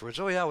told me afterwards,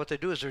 oh yeah, what they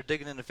do is they're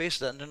digging in the face of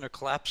that, and then they're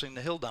collapsing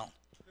the hill down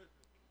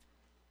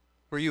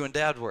where you and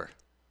Dad were.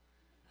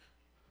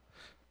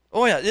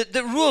 Oh yeah,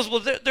 the rules,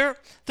 well,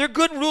 they're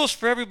good rules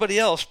for everybody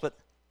else, but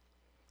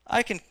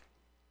I can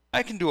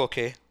do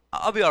okay.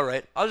 I'll be all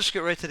right. I'll just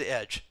get right to the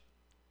edge.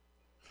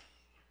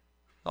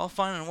 All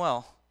fine and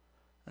well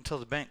until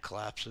the bank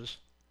collapses.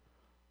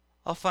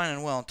 All fine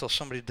and well until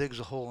somebody digs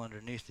a hole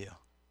underneath you.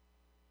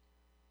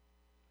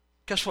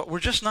 Guess what? We're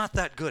just not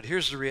that good.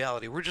 Here's the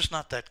reality. We're just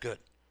not that good.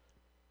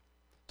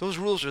 Those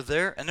rules are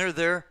there, and they're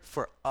there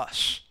for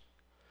us.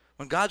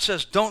 When God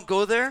says, don't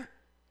go there,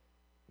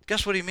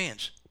 guess what he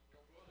means?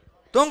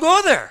 Don't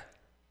go there.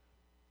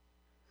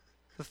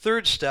 The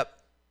third step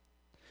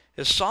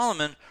is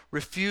Solomon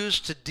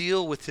refused to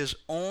deal with his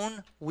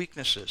own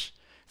weaknesses.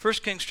 1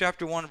 Kings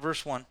chapter 1,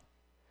 verse 1.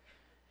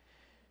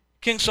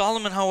 King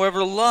Solomon,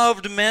 however,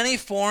 loved many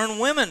foreign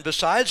women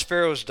besides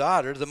Pharaoh's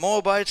daughter, the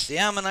Moabites, the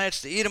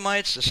Ammonites, the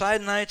Edomites, the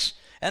Sidonites,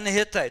 and the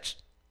Hittites.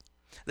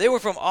 They were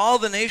from all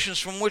the nations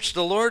from which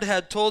the Lord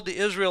had told the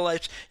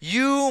Israelites,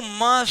 you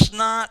must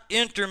not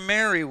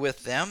intermarry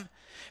with them,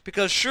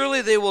 because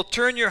surely they will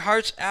turn your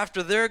hearts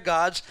after their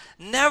gods.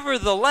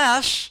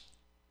 Nevertheless,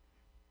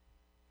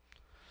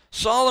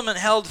 Solomon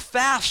held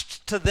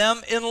fast to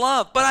them in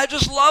love. But I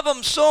just love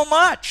them so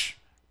much.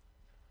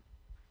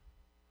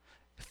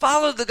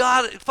 Follows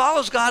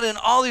God in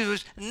all these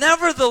ways.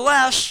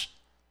 Nevertheless,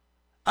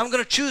 I'm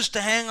going to choose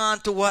to hang on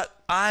to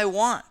what I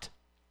want.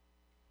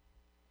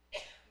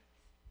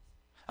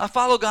 I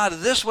follow God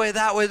this way,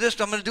 that way, this.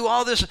 I'm going to do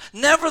all this.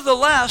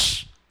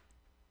 Nevertheless,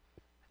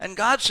 and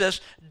God says,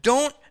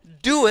 don't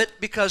do it,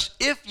 because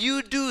if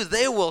you do,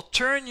 they will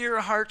turn your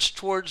hearts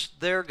towards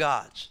their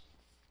gods.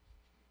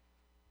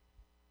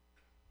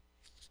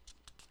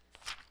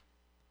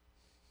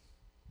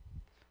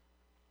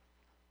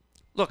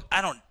 Look,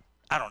 I don't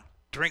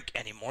drink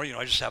anymore.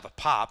 I just have a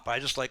pop. I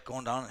just like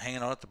going down and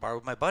hanging out at the bar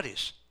with my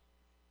buddies.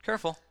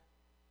 Careful.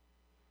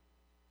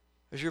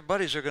 Because your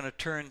buddies are going to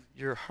turn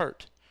your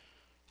heart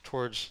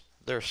towards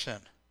their sin.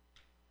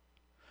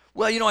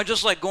 Well, I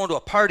just like going to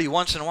a party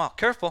once in a while.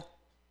 Careful.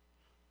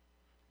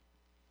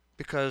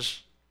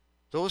 Because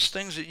those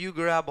things that you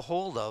grab a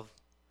hold of,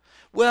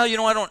 well,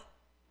 I don't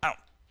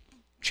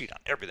cheat on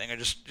everything. I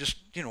just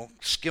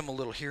skim a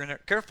little here and there.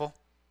 Careful.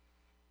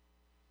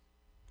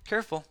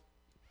 Careful.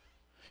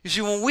 You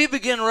see, when we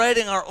begin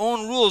writing our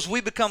own rules,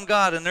 we become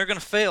God, and they're going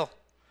to fail.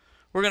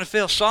 We're going to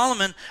fail.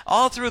 Solomon,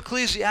 all through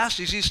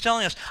Ecclesiastes, he's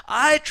telling us,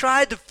 I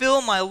tried to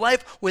fill my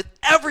life with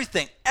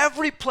everything,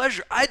 every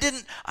pleasure. I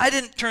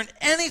didn't turn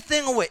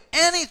anything away.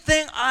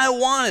 Anything I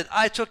wanted,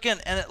 I took in,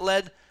 and it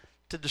led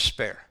to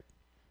despair.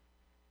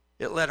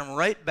 It led him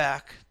right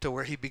back to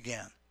where he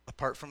began,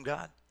 apart from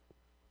God.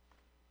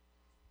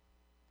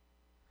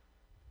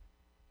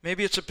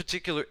 Maybe it's a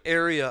particular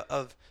area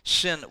of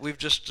sin that we've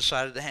just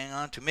decided to hang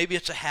on to. Maybe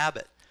it's a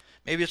habit.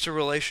 Maybe it's a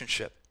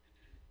relationship.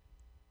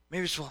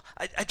 Maybe it's, well,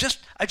 I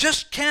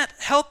just can't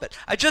help it.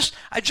 I just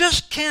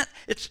can't.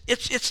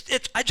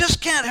 I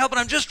just can't help it.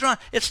 I'm just drawn.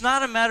 It's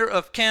not a matter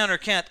of can or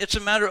can't. It's a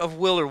matter of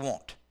will or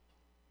won't.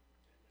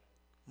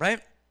 Right?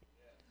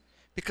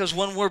 Because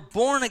when we're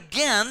born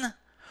again,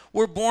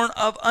 we're born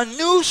of a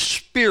new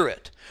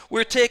spirit.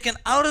 We're taken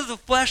out of the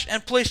flesh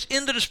and placed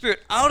into the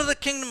spirit, out of the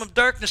kingdom of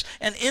darkness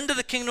and into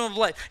the kingdom of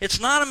light. It's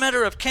not a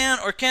matter of can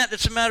or can't.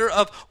 It's a matter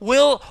of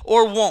will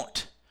or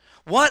won't.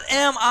 What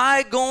am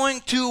I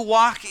going to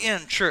walk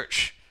in,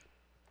 church?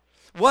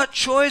 What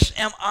choice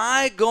am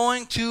I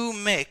going to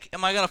make?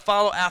 Am I going to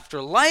follow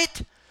after light,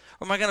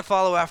 or am I going to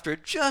follow after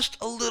just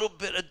a little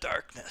bit of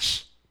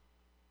darkness?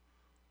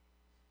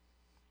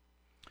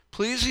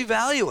 Please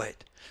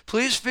evaluate.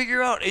 Please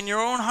figure out in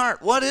your own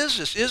heart, what is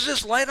this? Is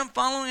this light I'm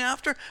following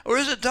after, or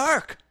is it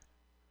dark?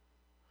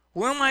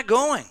 Where am I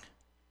going?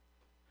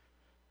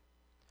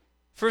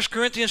 1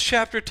 Corinthians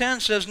chapter 10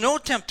 says, no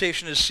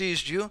temptation has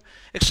seized you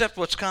except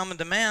what's common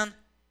to man.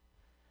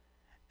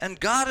 And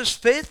God is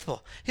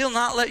faithful. He'll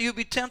not let you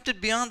be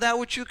tempted beyond that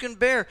which you can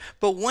bear.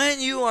 But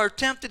when you are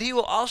tempted, he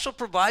will also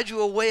provide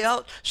you a way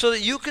out so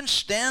that you can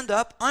stand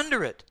up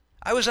under it.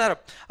 I was at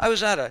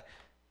a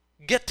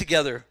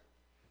get-together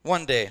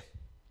one day.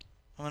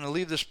 I'm going to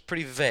leave this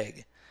pretty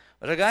vague.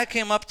 But a guy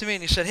came up to me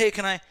and he said, hey,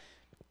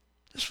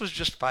 this was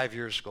just 5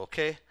 years ago,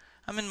 okay?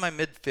 I'm in my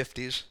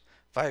mid-50s.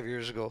 5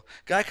 years ago.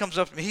 Guy comes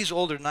up to me. He's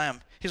older than I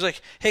am. He's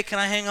like, hey, can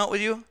I hang out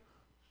with you?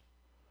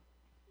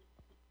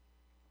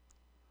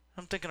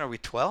 I'm thinking, are we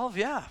 12?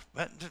 Yeah.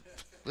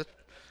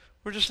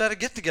 We're just at a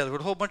get-together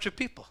with a whole bunch of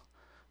people.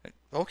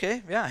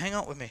 Okay, yeah, hang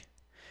out with me.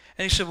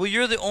 And he said, well,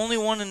 you're the only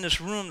one in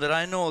this room that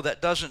I know that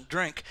doesn't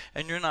drink,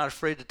 and you're not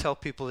afraid to tell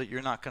people that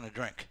you're not going to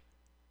drink.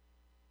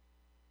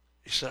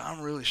 He said, I'm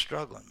really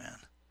struggling, man.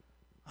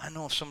 I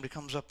know if somebody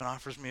comes up and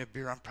offers me a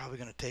beer, I'm probably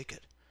going to take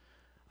it.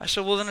 I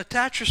said, well, then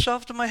attach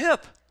yourself to my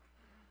hip,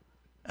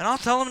 and I'll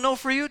tell them no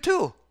for you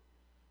too.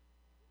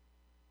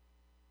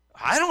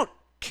 I don't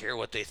care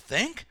what they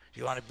think.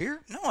 Do you want a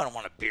beer? No, I don't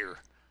want a beer.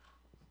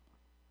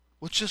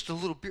 Well, it's just a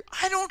little beer.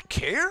 I don't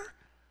care.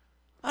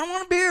 I don't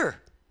want a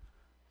beer.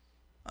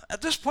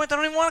 At this point, I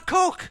don't even want a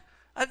Coke.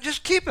 I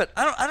just keep it.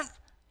 I don't.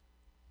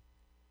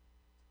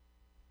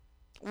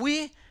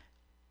 We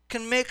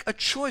can make a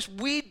choice.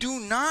 We do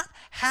not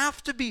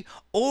have to be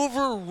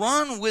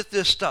overrun with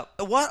this stuff.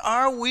 What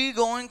are we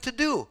going to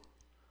do?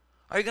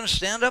 Are you going to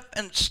stand up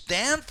and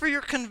stand for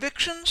your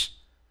convictions?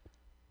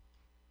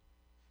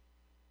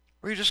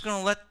 Or are you just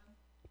going to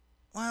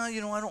I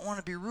don't want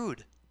to be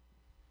rude.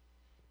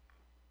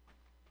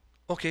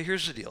 Okay,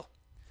 here's the deal.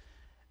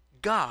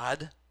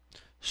 God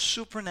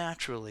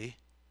supernaturally,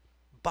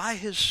 by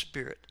his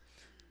Spirit,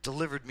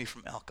 delivered me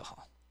from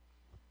alcohol.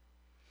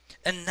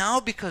 And now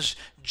because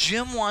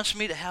Jim wants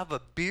me to have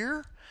a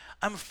beer,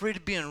 I'm afraid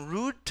of being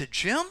rude to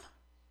Jim?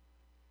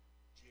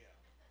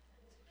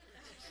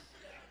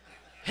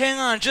 Hang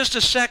on just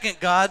a second,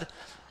 God.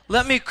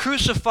 Let me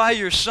crucify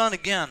your son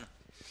again.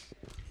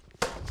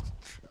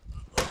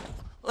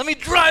 Let me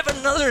drive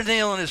another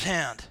nail in his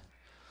hand.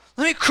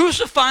 Let me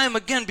crucify him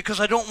again because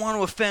I don't want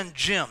to offend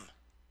Jim.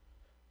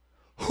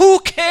 Who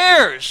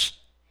cares?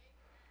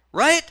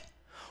 Right?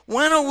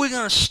 When are we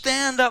going to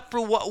stand up for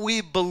what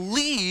we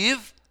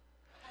believe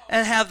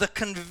and have the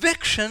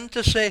conviction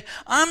to say,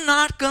 I'm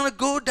not going to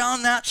go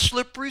down that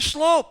slippery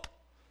slope.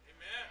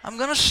 Amen. I'm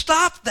going to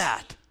stop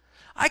that.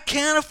 I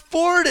can't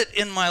afford it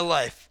in my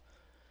life.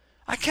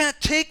 I can't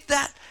take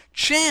that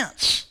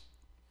chance.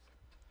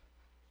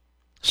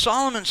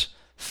 Solomon's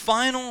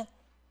final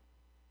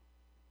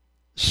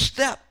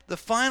step, the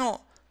final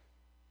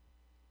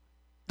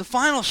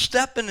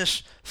step in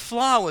this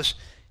flaw was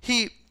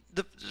the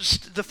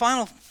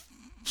final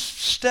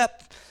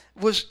step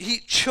was he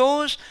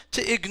chose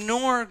to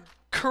ignore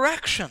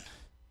correction.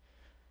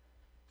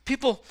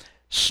 People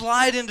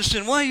slide into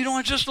sin.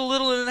 Well, just a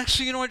little, and the next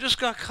thing you know, I just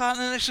got caught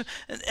in the next,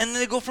 and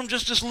they go from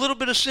just this little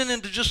bit of sin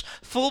into just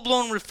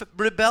full-blown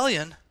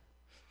rebellion.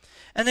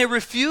 And they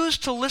refuse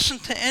to listen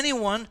to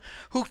anyone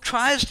who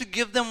tries to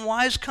give them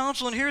wise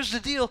counsel. And here's the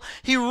deal.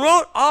 He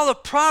wrote all the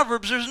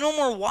Proverbs. There's no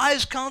more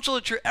wise counsel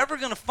that you're ever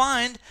going to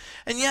find.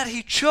 And yet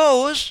he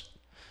chose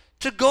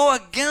to go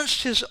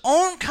against his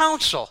own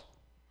counsel.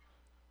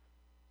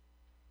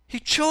 He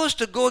chose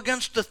to go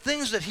against the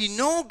things that he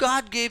knew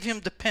God gave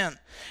him to pen.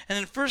 And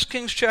in 1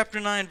 Kings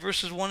chapter 9,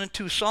 verses 1 and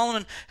 2,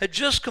 Solomon had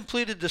just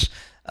completed this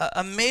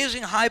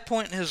amazing high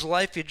point in his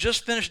life. He had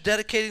just finished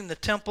dedicating the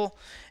temple.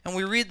 And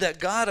we read that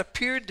God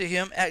appeared to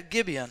him at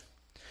Gibeon.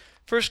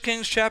 1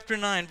 Kings chapter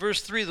 9,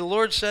 verse 3, the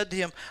Lord said to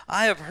him,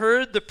 I have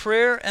heard the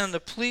prayer and the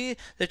plea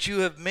that you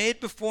have made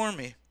before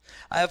me.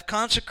 I have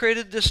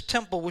consecrated this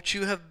temple which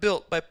you have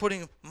built by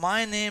putting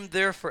my name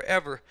there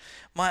forever.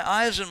 My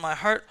eyes and my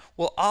heart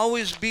will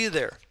always be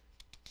there.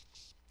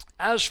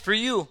 As for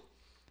you,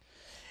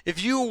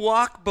 if you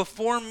walk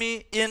before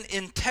me in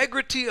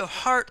integrity of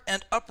heart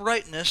and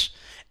uprightness,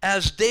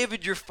 as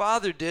David your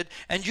father did,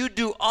 and you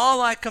do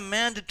all I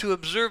commanded and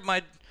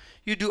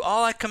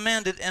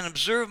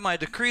observe my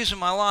decrees and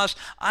my laws,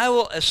 I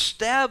will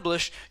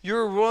establish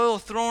your royal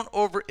throne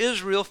over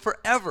Israel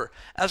forever,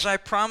 as I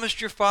promised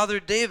your father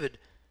David.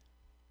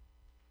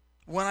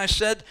 When I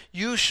said,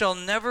 you shall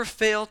never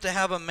fail to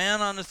have a man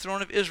on the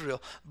throne of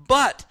Israel.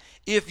 But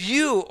if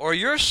you or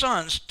your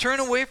sons turn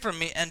away from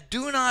me and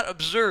do not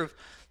observe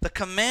the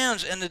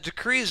commands and the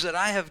decrees that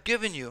I have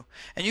given you,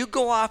 and you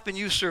go off and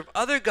you serve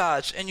other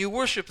gods and you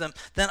worship them,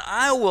 then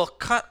I will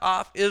cut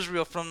off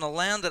Israel from the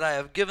land that I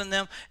have given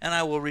them, and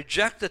I will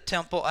reject the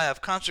temple I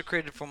have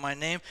consecrated for my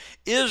name.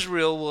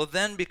 Israel will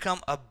then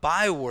become a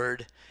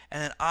byword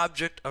and an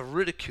object of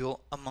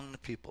ridicule among the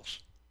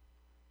peoples.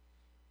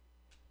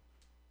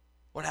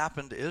 What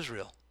happened to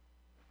Israel?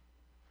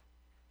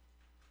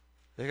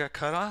 They got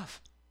cut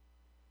off.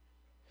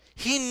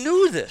 He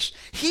knew this.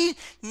 He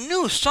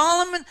knew.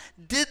 Solomon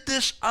did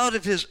this out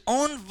of his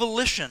own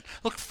volition.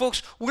 Look,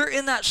 folks, we're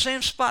in that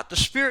same spot. The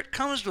Spirit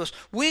comes to us.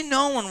 We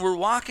know when we're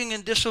walking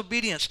in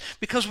disobedience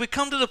because we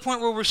come to the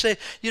point where we say,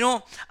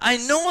 I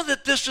know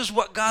that this is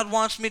what God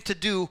wants me to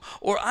do,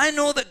 or I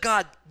know that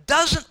God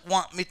doesn't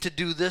want me to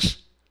do this,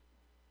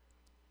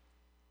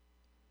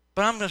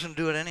 but I'm just going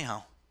to do it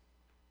anyhow.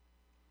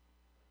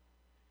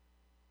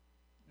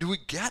 Do we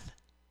get?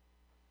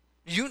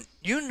 You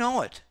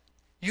know it.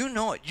 You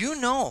know it. You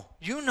know.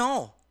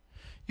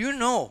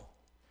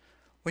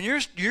 When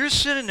you're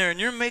sitting there and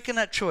you're making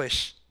that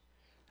choice,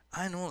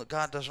 I know that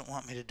God doesn't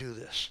want me to do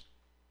this,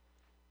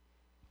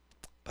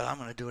 but I'm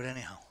going to do it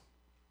anyhow.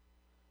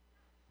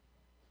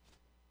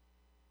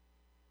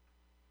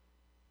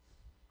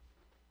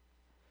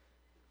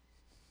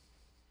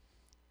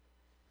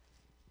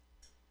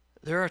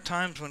 There are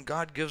times when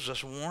God gives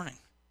us warning.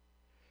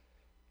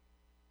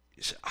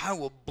 He said, I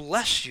will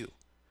bless you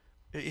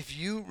if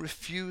you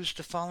refuse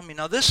to follow me.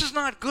 Now, this is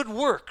not good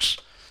works.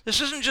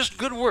 This isn't just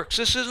good works.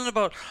 This isn't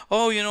about,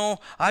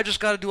 I just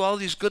got to do all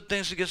these good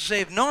things to get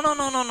saved. No.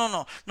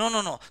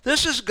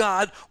 This is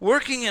God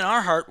working in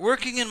our heart,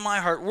 working in my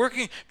heart,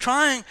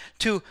 trying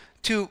to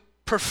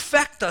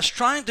perfect us,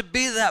 trying to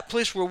be that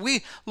place where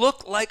we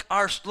look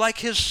like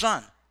his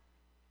son.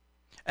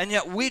 And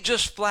yet we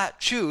just flat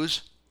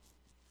choose,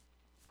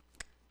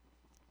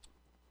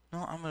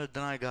 no, I'm going to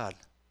deny God.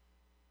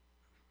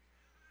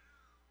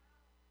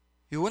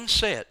 You wouldn't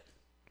say it.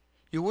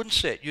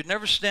 You'd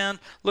never stand,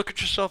 look at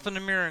yourself in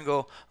the mirror and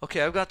go,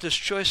 okay, I've got this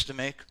choice to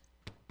make,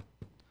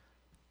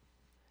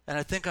 and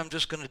I think I'm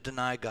just going to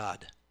deny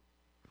God.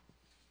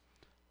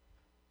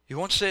 You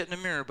won't say it in the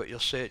mirror, but you'll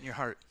say it in your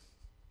heart.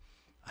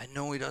 I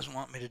know he doesn't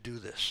want me to do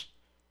this,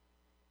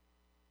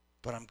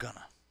 but I'm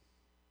gonna.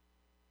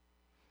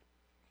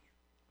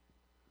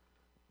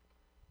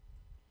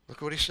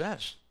 Look what he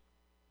says.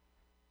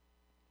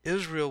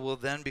 Israel will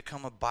then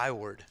become a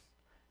byword,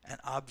 an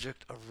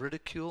object of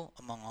ridicule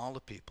among all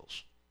the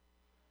peoples.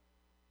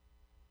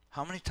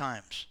 How many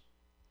times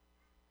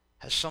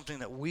has something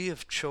that we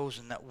have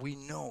chosen that we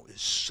know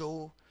is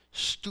so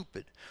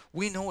stupid,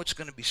 we know it's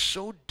going to be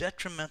so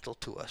detrimental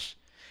to us,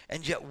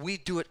 and yet we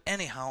do it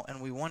anyhow,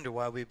 and we wonder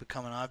why we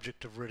become an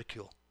object of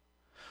ridicule.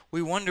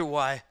 We wonder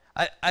why.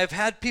 I've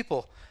had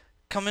people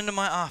come into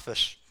my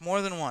office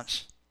more than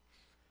once.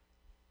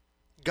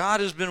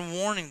 God has been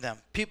warning them,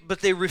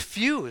 but they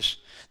refuse.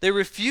 They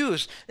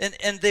refuse,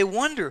 and they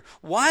wonder,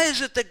 why is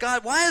it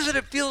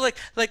it feels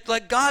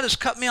like God has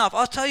cut me off?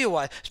 I'll tell you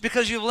why. It's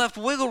because you've left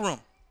wiggle room.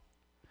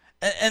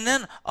 And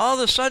then all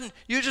of a sudden,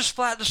 you just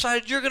flat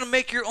decided you're going to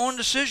make your own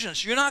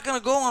decisions. You're not going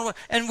to go on.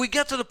 And we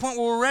get to the point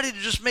where we're ready to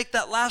just make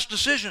that last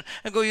decision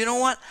and go, you know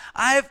what?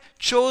 I've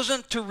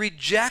chosen to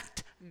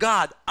reject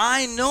God.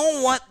 I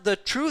know what the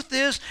truth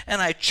is, and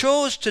I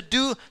chose to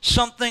do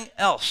something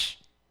else.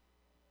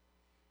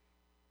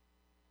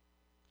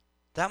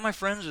 That, my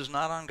friends, is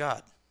not on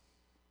God.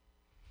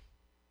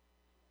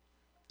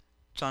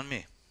 It's on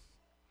me.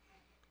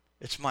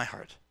 It's my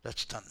heart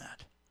that's done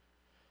that.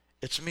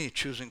 It's me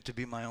choosing to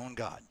be my own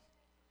God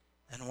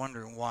and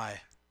wondering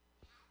why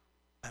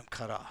I'm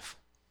cut off.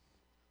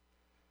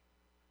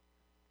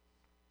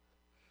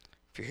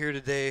 If you're here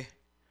today,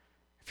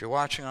 if you're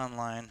watching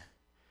online,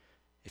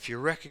 If you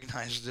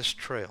recognize this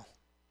trail,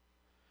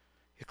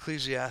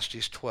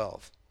 Ecclesiastes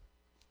 12,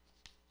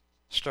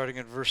 starting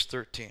at verse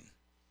 13,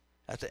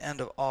 at the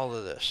end of all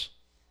of this,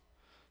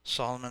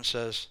 Solomon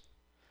says,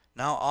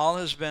 "Now all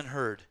has been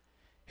heard.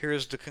 Here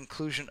is the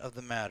conclusion of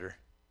the matter.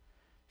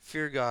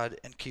 Fear God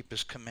and keep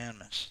his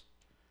commandments,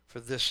 for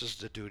this is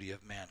the duty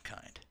of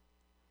mankind."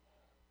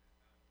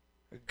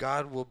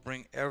 God will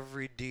bring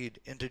every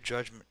deed into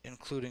judgment,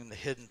 including the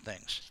hidden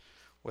things,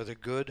 whether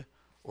good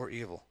or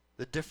evil.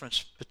 The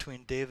difference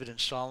between David and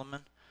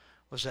Solomon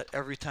was that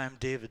every time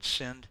David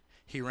sinned,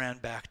 he ran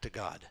back to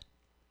God.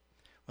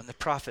 When the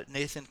prophet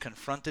Nathan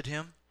confronted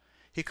him,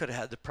 he could have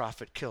had the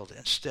prophet killed.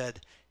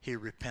 Instead, he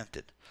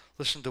repented.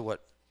 Listen to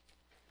what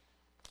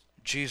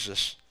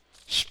Jesus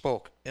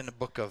spoke in the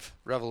book of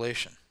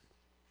Revelation.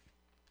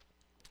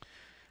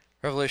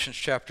 Revelation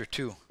chapter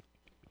 2.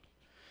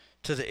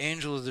 To the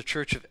angel of the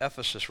church of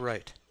Ephesus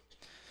write,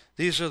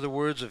 "These are the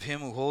words of him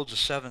who holds the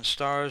 7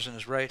 stars in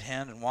his right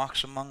hand and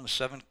walks among the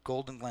 7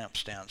 golden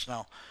lampstands."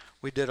 Now,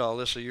 we did all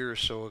this a year or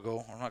so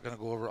ago. I'm not going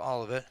to go over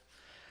all of it.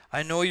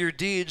 "I know your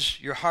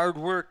deeds, your hard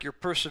work, your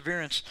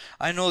perseverance.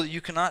 I know that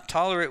you cannot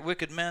tolerate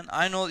wicked men.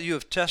 I know that you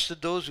have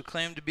tested those who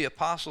claim to be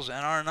apostles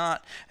and are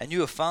not, and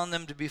you have found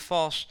them to be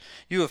false.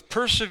 You have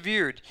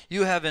persevered.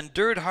 You have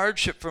endured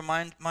hardship for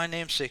my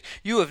name's sake.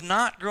 You have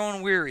not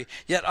grown weary.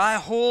 Yet I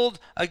hold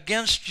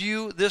against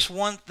you this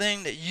one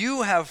thing, that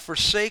you have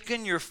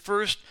forsaken your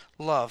first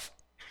love.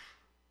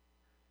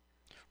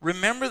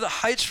 Remember the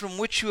heights from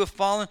which you have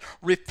fallen.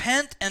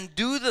 Repent and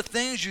do the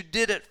things you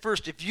did at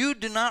first. If you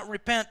do not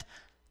repent,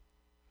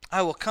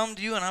 I will come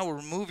to you and I will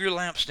remove your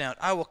lampstand.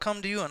 I will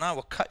come to you and I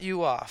will cut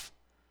you off.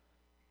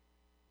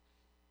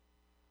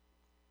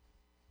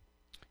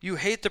 You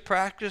hate the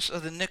practice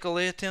of the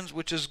Nicolaitans,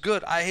 which is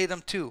good. I hate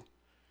them too.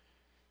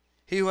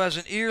 He who has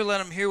an ear,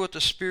 let him hear what the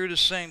Spirit is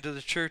saying to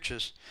the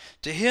churches.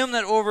 To him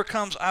that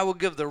overcomes, I will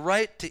give the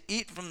right to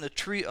eat from the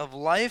tree of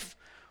life,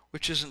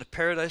 which is in the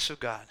paradise of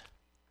God."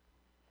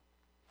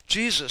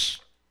 Jesus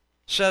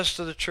says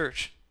to the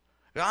church,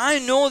 I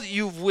know that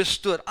you've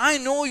withstood. I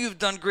know you've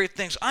done great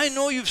things. I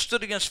know you've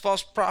stood against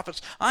false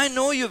prophets. I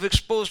know you've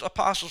exposed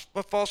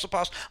false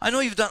apostles. I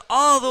know you've done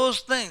all those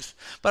things.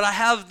 But I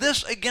have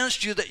this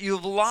against you, that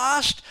you've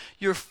lost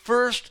your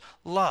first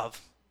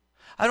love.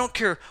 I don't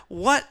care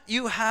what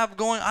you have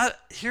going on.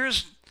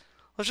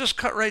 Let's just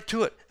cut right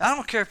to it. I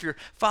don't care if you're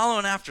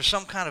following after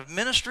some kind of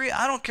ministry.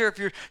 I don't care if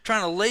you're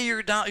trying to lay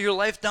your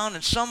life down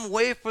in some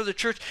way for the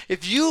church.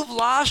 If you've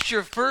lost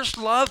your first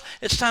love,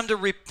 it's time to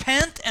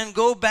repent and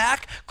go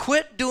back.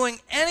 Quit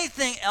doing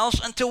anything else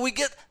until we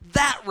get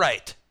that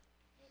right.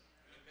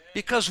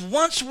 Because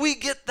once we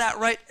get that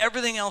right,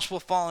 everything else will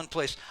fall in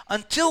place.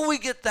 Until we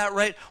get that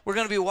right, we're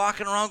going to be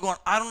walking around going,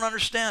 I don't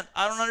understand.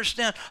 I don't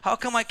understand. How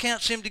come I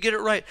can't seem to get it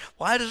right?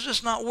 Why does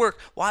this not work?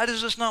 Why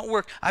does this not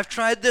work? I've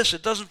tried this.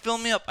 It doesn't fill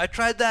me up. I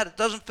tried that. It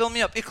doesn't fill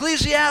me up.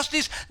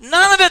 Ecclesiastes,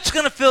 none of it's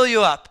going to fill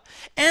you up.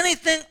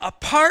 Anything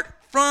apart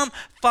from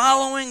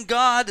following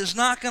God is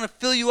not going to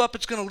fill you up.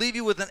 It's going to leave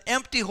you with an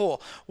empty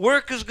hole.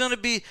 Work is going to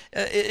be,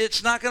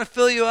 it's not going to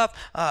fill you up.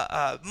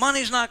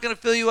 Money's not going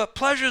to fill you up.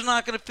 Pleasure's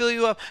not going to fill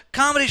you up.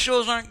 Comedy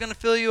shows aren't going to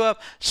fill you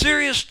up.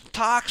 Serious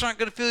talks aren't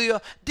going to fill you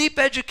up. Deep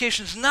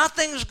educations,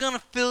 nothing's going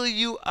to fill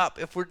you up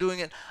if we're doing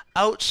it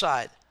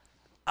outside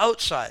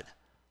of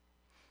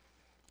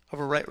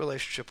a right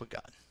relationship with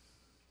God.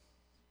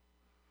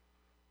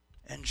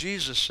 And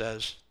Jesus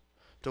says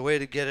the way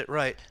to get it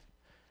right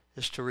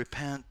is to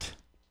repent.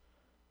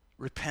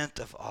 Repent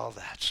of all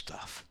that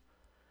stuff.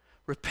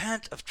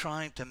 Repent of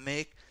trying to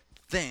make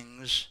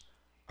things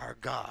our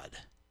God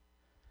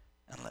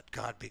and let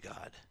God be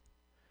God.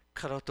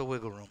 Cut out the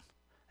wiggle room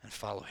and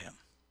follow him.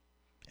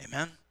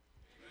 Amen? Amen.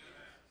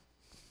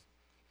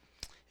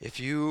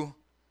 If you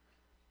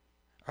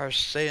are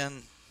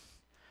saying,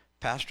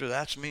 Pastor,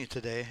 that's me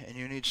today, and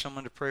you need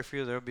someone to pray for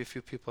you, there will be a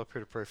few people up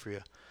here to pray for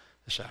you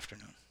this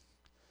afternoon.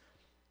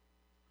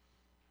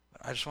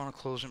 But I just want to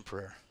close in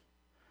prayer.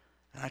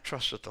 And I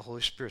trust that the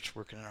Holy Spirit's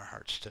working in our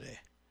hearts today.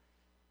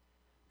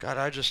 God,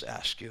 I just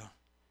ask you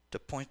to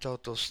point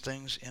out those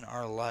things in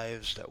our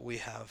lives that we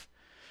have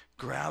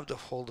grabbed a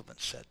hold of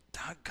and said,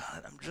 doggone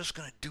it, I'm just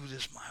going to do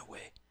this my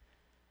way.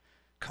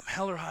 Come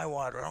hell or high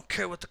water, I don't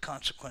care what the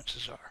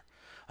consequences are.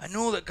 I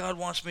know that God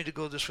wants me to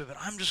go this way, but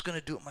I'm just going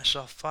to do it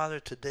myself.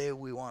 Father, today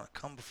we want to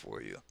come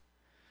before you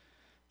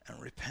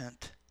and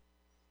repent.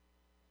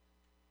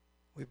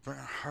 We bring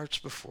our hearts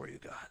before you,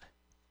 God.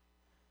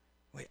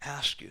 We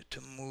ask you to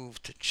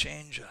move, to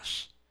change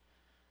us.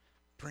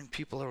 Bring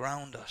people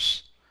around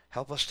us.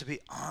 Help us to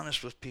be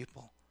honest with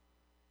people.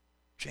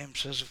 James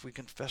says if we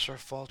confess our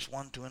faults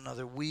one to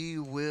another, we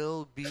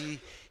will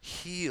be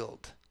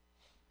healed.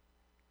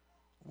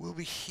 We'll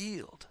be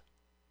healed.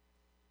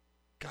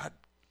 God,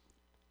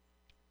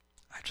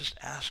 I just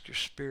ask your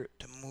Spirit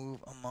to move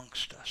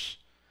amongst us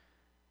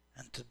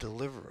and to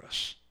deliver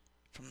us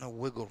from the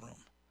wiggle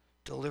room.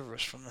 Deliver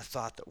us from the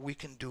thought that we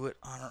can do it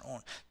on our own.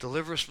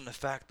 Deliver us from the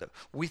fact that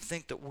we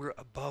think that we're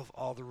above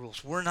all the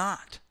rules. We're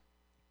not.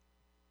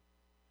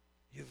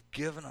 You've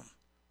given them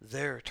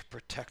there to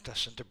protect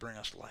us and to bring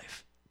us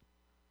life.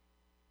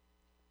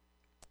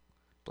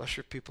 Bless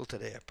your people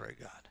today, I pray,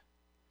 God.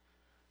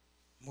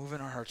 Move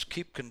in our hearts.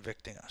 Keep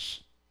convicting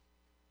us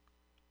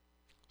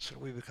so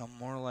that we become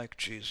more like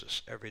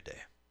Jesus every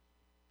day.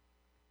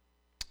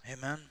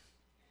 Amen.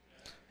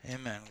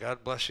 Amen.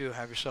 God bless you.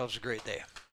 Have yourselves a great day.